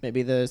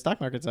 Maybe the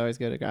stock market's always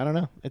good. I don't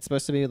know. It's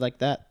supposed to be like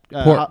that.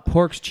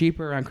 Pork's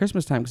cheaper around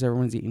Christmas time because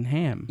everyone's eating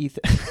ham.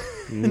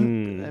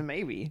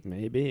 Maybe.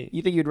 maybe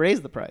You think you'd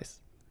raise the price?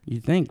 You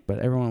think, but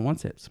everyone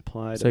wants it.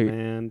 supply So you're-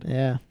 demand,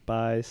 Yeah.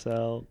 buy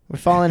sell. We're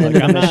falling Like,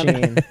 into I'm the not-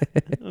 machine.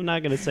 I'm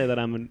not gonna say that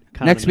I'm an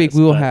Next week economist,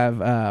 we will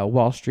but have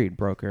Wall Street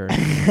broker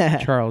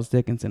Charles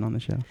Dickinson on the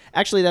show.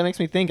 Actually, that makes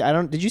me think.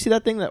 Did you see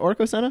that thing that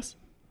Orko sent us?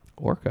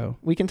 Orko.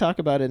 We can talk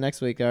about it next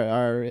week.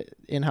 Our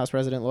in-house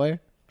resident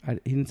lawyer.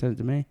 He didn't send it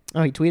to me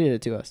Oh, he tweeted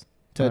it to us,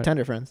 to Alright.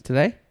 Tender Friends.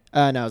 today.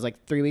 No, it was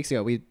like 3 weeks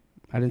ago.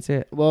 I didn't see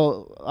it.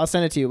 Well, I'll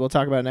send it to you. We'll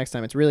talk about it next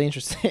time. It's really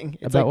interesting.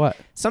 It's About like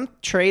what? some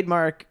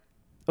trademark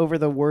over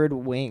the word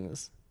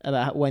wings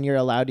about when you're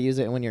allowed to use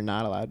it and when you're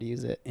not allowed to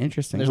use it.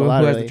 Interesting. There's Who, a lot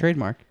who of has the really-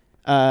 trademark?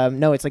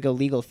 No, it's like a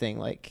legal thing.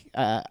 Like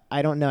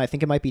I don't know. I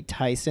think it might be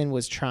Tyson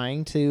was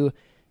trying to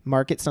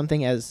market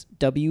something as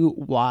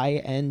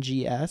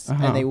WYNGS,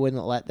 Uh-huh. and they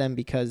wouldn't let them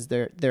because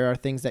there are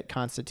things that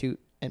constitute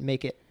and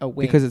make it a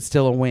wing. Because it's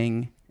still a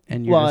wing,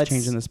 and you're Well, just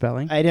it's- changing the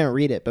spelling. I didn't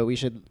read it, but we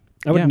should.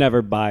 I would Yeah.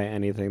 never buy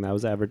anything that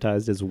was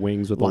advertised as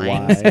wings with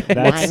Wines. a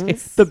Y.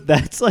 Wines.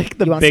 That's like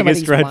the You want some of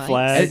biggest these red wines?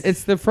 flag.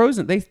 It's the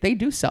frozen. They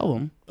do sell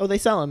them. Oh, they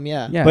sell them.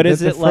 Yeah. Yeah, but the-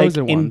 is the it like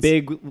frozen in ones.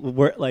 big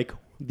word like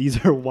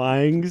these are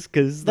wings?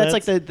 Because That's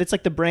like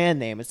the brand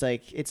name. It's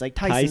like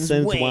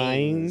Tyson's, Wings.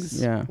 Wings.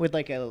 Yeah. With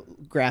like a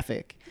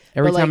graphic.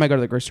 Every But, time like- I go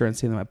to the grocery store and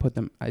see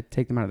them, I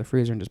take them out of the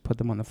freezer and just put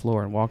them on the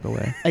floor and walk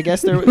away. I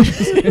guess there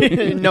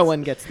no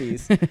one gets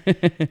these.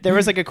 There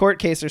was like a court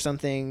case or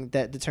something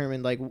that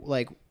determined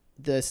like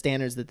the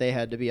standards that they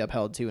had to be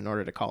upheld to in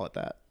order to call it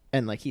that.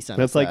 And like he sent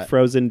That's us like that.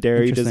 frozen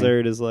dairy Interesting.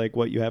 dessert is like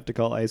what you have to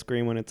call ice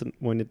cream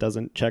when it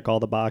doesn't check all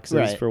the boxes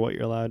Right. for what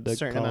you're allowed to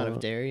certain call amount of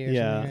it. dairy or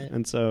Yeah, something. Right?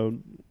 and so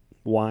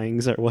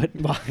wings are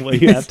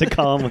what you have to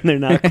call them when they're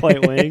not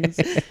quite wings.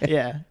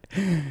 Yeah.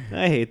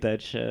 I hate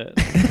that shit.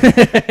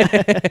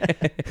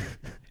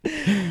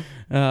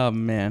 Oh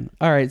man!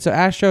 All right, so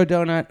Astro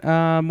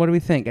Donut. What do we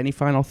think? Any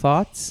final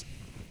thoughts?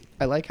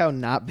 I like how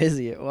not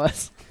busy it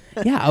was.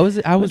 Yeah, I was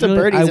the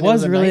birdies and it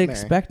was a really nightmare.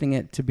 expecting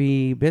it to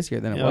be busier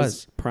than it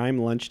was. prime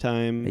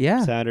lunchtime.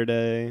 Yeah.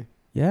 Saturday.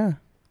 Yeah,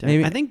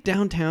 Maybe- I think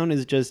downtown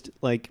is just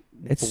like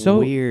it's so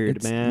weird,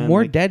 it's man.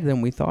 More Like, dead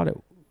than we thought it.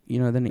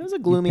 Than It was a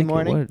you'd gloomy think it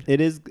morning. would.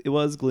 It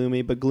was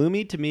gloomy, but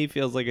gloomy to me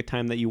feels like a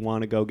time that you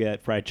want to go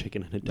get fried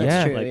chicken and a That's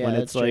donut. true, Like yeah, when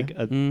that's it's like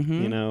a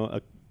Mhm.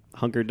 a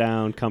hunker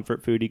down,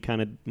 comfort foody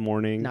kind of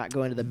morning. Not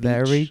going to the beach.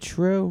 Very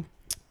true.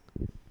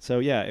 So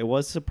yeah, it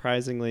was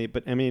surprisingly.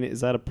 But I mean, is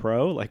that a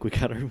pro? Like we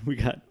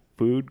got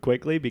food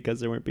quickly because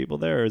there weren't people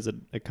there, or is it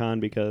a con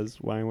because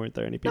why weren't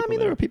there any No, people I mean,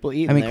 there? there were people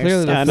eating I mean, there.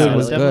 clearly the yeah, food no, it was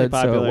was definitely good, so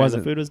it popular.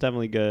 wasn't- The food was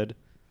definitely good.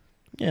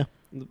 Yeah.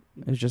 It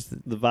was just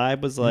The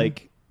vibe was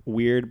like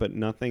weird, but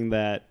nothing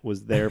that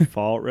was their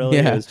fault really.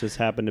 Yeah. It was just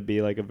happened to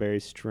be like a very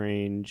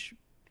strange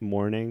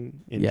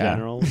morning in Yeah.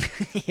 general.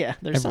 Yeah,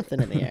 there's something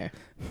in the air.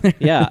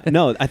 Yeah,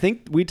 no, I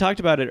think we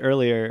talked about it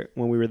earlier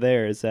when we were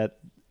there. Is that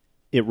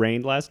it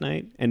rained last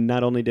night, and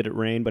not only did it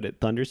rain, but it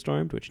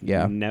thunderstormed, which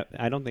Yeah.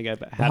 I don't think I've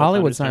had. the a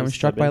Hollywood thunderstorm sign was since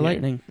struck I've by been here.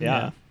 lightning.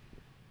 Yeah.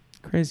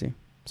 Crazy.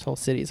 This whole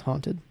city is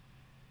haunted.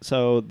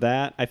 So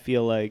that I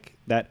feel like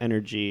that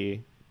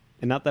energy,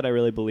 and not that I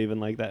really believe in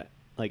like that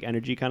like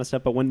energy kind of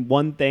stuff, but when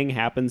one thing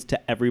happens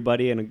to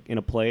everybody in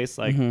a place,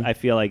 like Mhm. I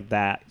feel like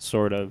that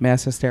sort of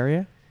Mass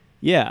hysteria.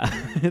 yeah.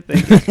 I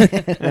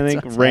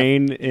think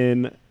rain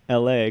in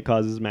LA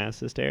causes mass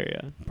hysteria.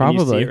 And you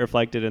Probably. see it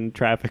reflected in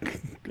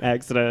traffic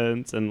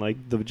accidents and like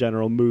the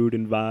general mood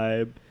and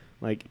vibe.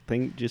 Like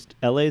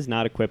LA is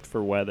not equipped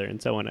for weather,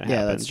 and so when it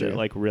Yeah, happens, that's it true.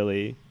 like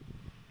really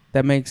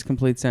That makes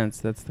complete sense.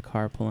 That's the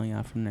car pulling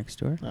out from next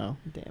door. Oh,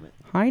 damn it.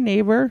 Hi,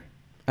 neighbor.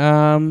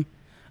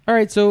 All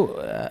right,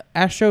 so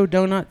Astro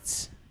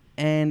Donuts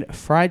and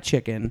Fried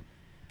Chicken,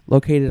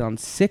 located on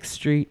 6th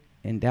Street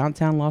in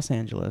downtown Los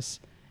Angeles,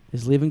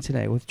 is leaving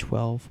today with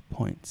 12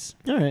 points.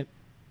 All right.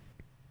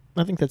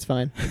 I think that's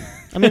fine.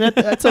 I mean,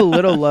 that's a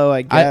little low,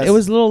 I guess. It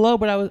was a little low,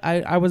 but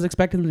I was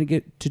expecting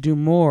them to do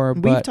more.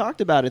 We've But talked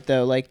about it,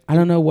 though. Like, I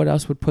don't know what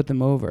else would put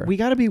them over. we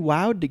got to be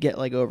wowed to get,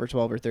 like, over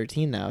 12 or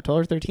 13 now.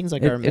 12 or 13 is,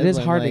 like, our It is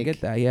Midland, hard to like-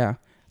 get that. Yeah,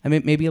 I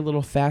mean maybe a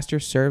little faster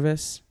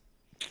service.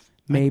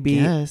 Maybe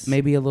guess.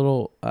 maybe a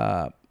little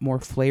more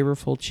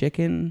flavorful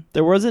chicken.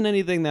 there wasn't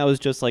anything that was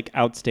just like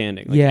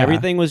outstanding. Like, Yeah.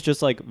 everything was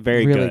just like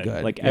very Really good.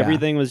 good, Like yeah.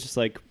 everything was just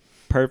like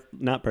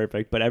not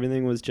perfect, but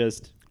everything was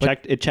just But-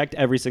 checked. It checked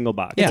every single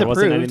box. Yeah. It's There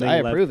wasn't approved. anything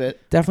I left. approve it.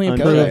 Definitely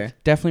Go approve. there.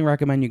 Definitely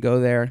recommend you go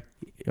there.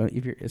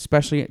 If you're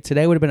especially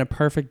today would have been a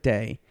perfect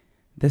day,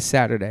 this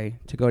Saturday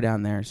to go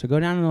down there. So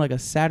go down on like a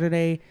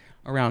Saturday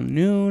around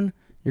noon.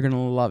 You're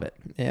gonna love it.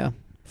 Yeah.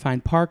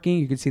 Find parking.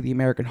 You can see the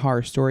American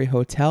Horror Story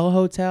Hotel.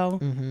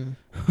 Mm-hmm.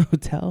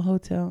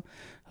 Hotel.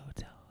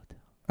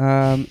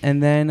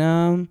 And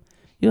then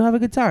you'll have a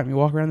good time. You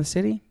walk around the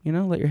city.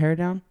 Let your hair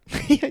down.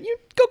 You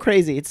go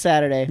crazy. It's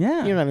Saturday.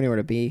 Yeah. You don't have anywhere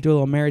to be. Do a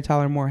little Mary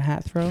Tyler Moore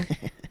hat throw.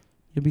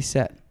 You'll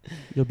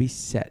be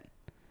set.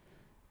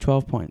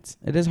 12 points.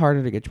 It is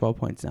harder to get 12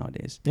 points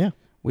nowadays. Yeah.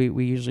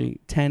 We usually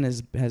 10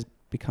 has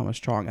become a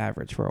strong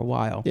average for a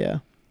while. Yeah.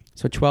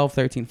 So 12,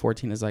 13,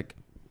 14 is like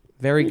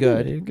very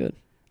good. You're good.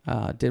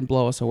 Didn't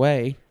blow us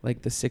away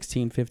like the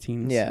 16,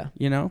 15s. Yeah.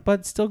 You know,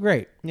 but still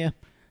great. Yeah.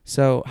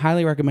 So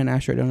highly recommend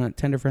Astro Donut.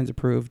 Tender Friends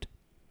approved.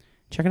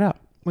 Check it out.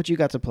 What you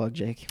got to plug,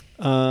 Jake?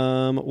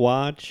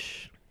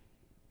 Watch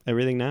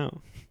Everything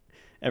Now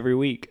every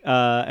week,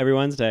 every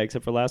Wednesday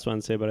except for last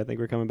Wednesday, but I think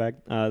we're coming back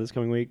this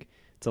coming week.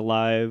 It's a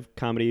live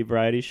comedy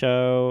variety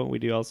show. We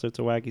do all sorts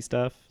of wacky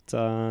stuff. It's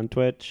on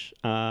Twitch.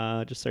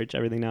 Just search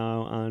Everything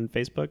Now on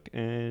Facebook,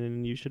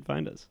 and you should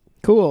find us.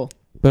 Cool.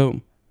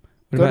 Boom.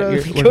 What Go about to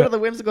your- what go about- to the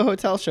Whimsical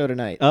Hotel show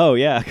tonight. Oh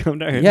yeah, come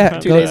down. Yeah,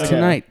 2 days ago.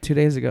 tonight, 2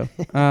 days ago.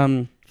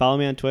 Follow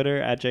me on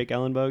Twitter at Jake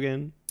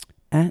Ellenbogen.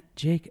 At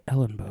Jake I do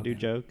Ellenbogen.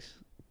 jokes.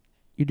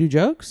 You do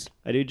jokes?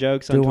 I do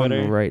jokes Do on one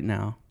Twitter. right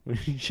now.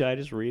 Should I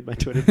just read my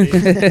Twitter feed?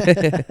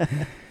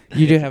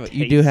 You do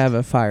Taste. have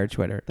a fire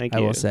Twitter. Thank I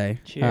will you. say.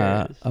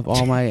 Cheers. Of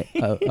all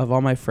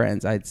my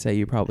friends, I'd say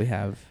you probably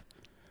have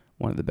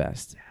one of the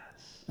best.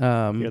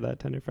 Hear that,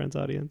 Tender Friends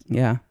audience?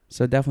 Yeah.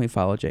 So definitely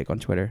follow Jake on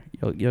Twitter.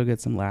 You'll get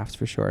some laughs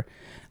for sure.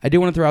 I do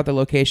want to throw out the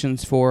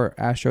locations for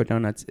Astro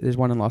Donuts. There's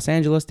one in Los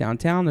Angeles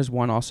downtown. There's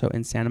one also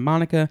in Santa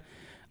Monica.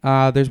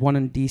 There's one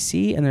in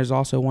DC, and there's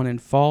also one in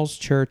Falls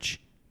Church,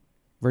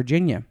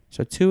 Virginia.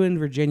 So 2 in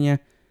Virginia,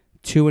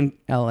 2 in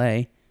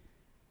LA,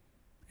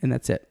 and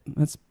that's it.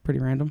 That's pretty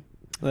random.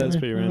 That's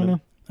pretty I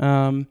don't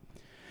random. know.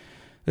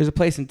 There's a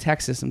place in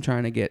Texas. I'm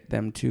trying to get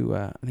them to.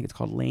 I think it's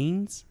called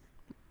Lane's.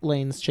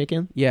 Lane's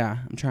Chicken. Yeah,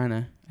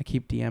 I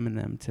keep DMing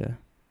them to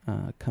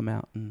come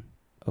out and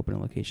open a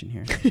location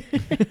here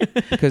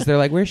because they're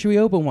like, "Where should we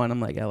open one?" I'm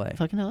like, "LA."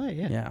 Fucking LA,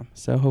 yeah. Yeah.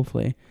 So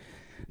hopefully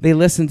they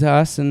listen to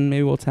us and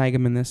maybe we'll tag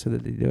them in this so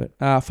that they do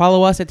it.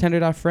 Follow us at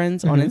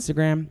tender.friends on Mhm.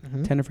 Instagram,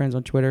 Mhm. Tender Friends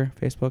on Twitter,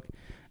 Facebook.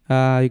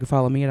 You can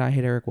follow me at I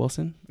Hate Eric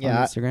Wilson Yeah,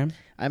 on Instagram.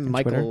 I'm And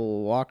Michael Twitter.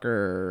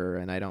 Walker,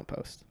 and I don't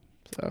post.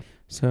 So,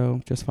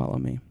 So just follow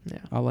me. yeah.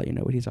 I'll let you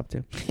know what he's up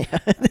to.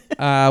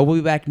 We'll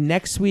be back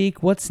next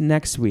week. What's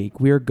next week?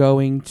 We're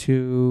going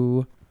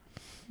to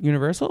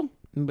Universal.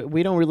 But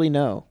we don't really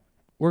know.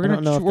 We're I gonna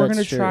don't know if we're that's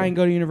gonna try true. and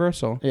go to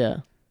Universal. Yeah.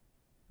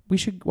 We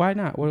should. Why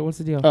not? What's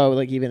the deal? Oh,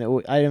 like even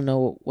I don't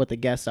know what the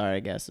guests are. I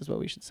guess is what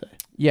we should say.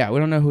 Yeah, we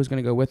don't know who's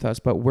gonna go with us,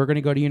 but we're gonna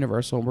go to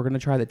Universal and we're gonna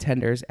try the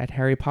tenders at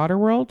Harry Potter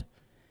World,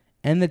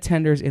 and the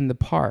tenders in the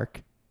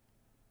park,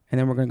 and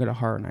then we're gonna go to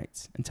Horror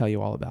Nights and tell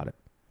you all about it.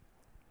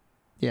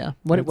 Yeah.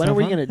 When That are sound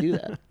we fun? gonna do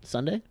that?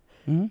 Sunday.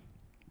 Mm-hmm.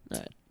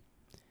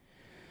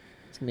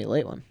 It's gonna be a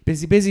late one.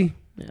 Busy.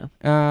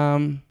 Yeah.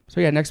 So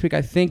yeah, next week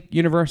I think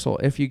Universal.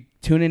 If you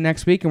tune in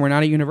next week and we're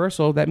not at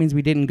Universal, that means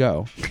we didn't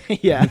go.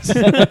 yeah.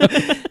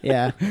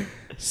 yeah.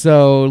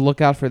 So look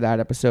out for that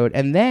episode.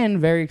 And then,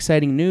 very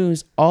exciting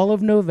news, all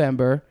of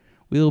November,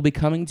 we will be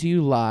coming to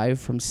you live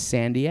from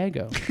San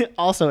Diego.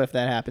 Also, if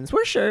that happens, we're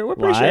pretty sure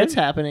Live? it's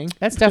happening.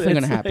 That's definitely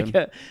It's gonna happen.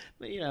 like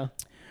but, you know.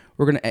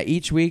 We're going to,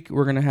 each week,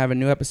 we're going to have a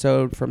new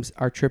episode from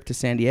our trip to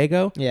San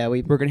Diego. Yeah,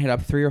 we We're going to hit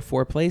up 3 or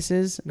 4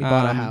 places.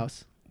 bought a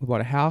house. We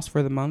bought a house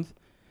for the month.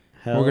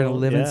 Hell we're going to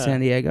live in yeah.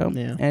 San Diego.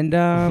 Yeah. And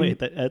Wait,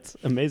 that's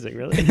amazing,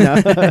 really?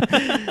 we're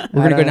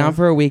going to go down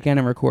for a weekend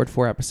and record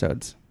 4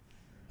 episodes.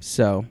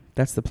 So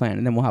that's the plan.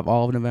 And then we'll have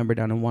all of November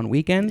done in one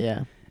weekend.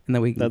 Yeah. And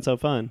then we can That's so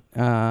fun.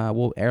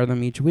 we'll air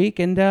them each week,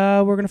 and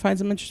we're going to find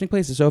some interesting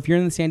places. So if you're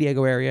in the San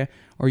Diego area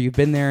or you've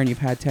been there and you've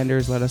had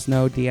tenders, let us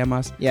know. DM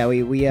us Yeah,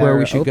 we where are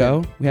we should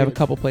open. go. We have a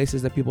couple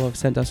places that people have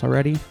sent us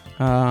already.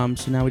 So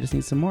now we just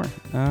need some more.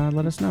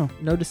 Let us know.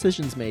 No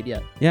decisions made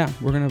yet. Yeah,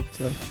 we're going to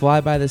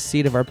fly by the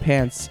seat of our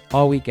pants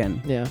all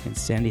weekend Yeah. in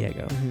San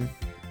Diego.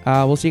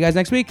 Mm-hmm. We'll see you guys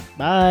next week.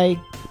 Bye.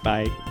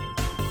 Bye.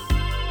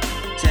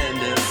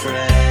 Tender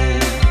friends.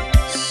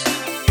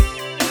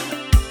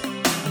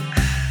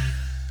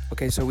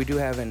 Okay, so we do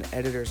have an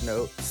editor's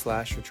note /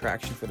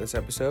 retraction for this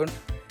episode.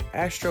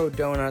 Astro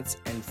Donuts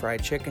and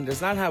Fried Chicken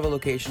does not have a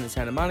location in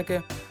Santa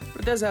Monica,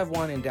 but it does have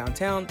one in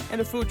downtown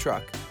and a food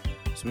truck.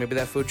 So maybe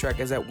that food truck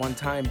has at one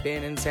time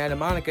been in Santa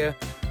Monica,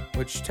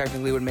 which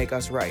technically would make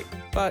us right.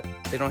 But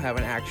they don't have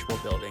an actual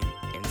building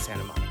in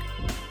Santa Monica.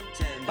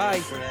 Tender Bye.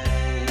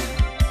 friends.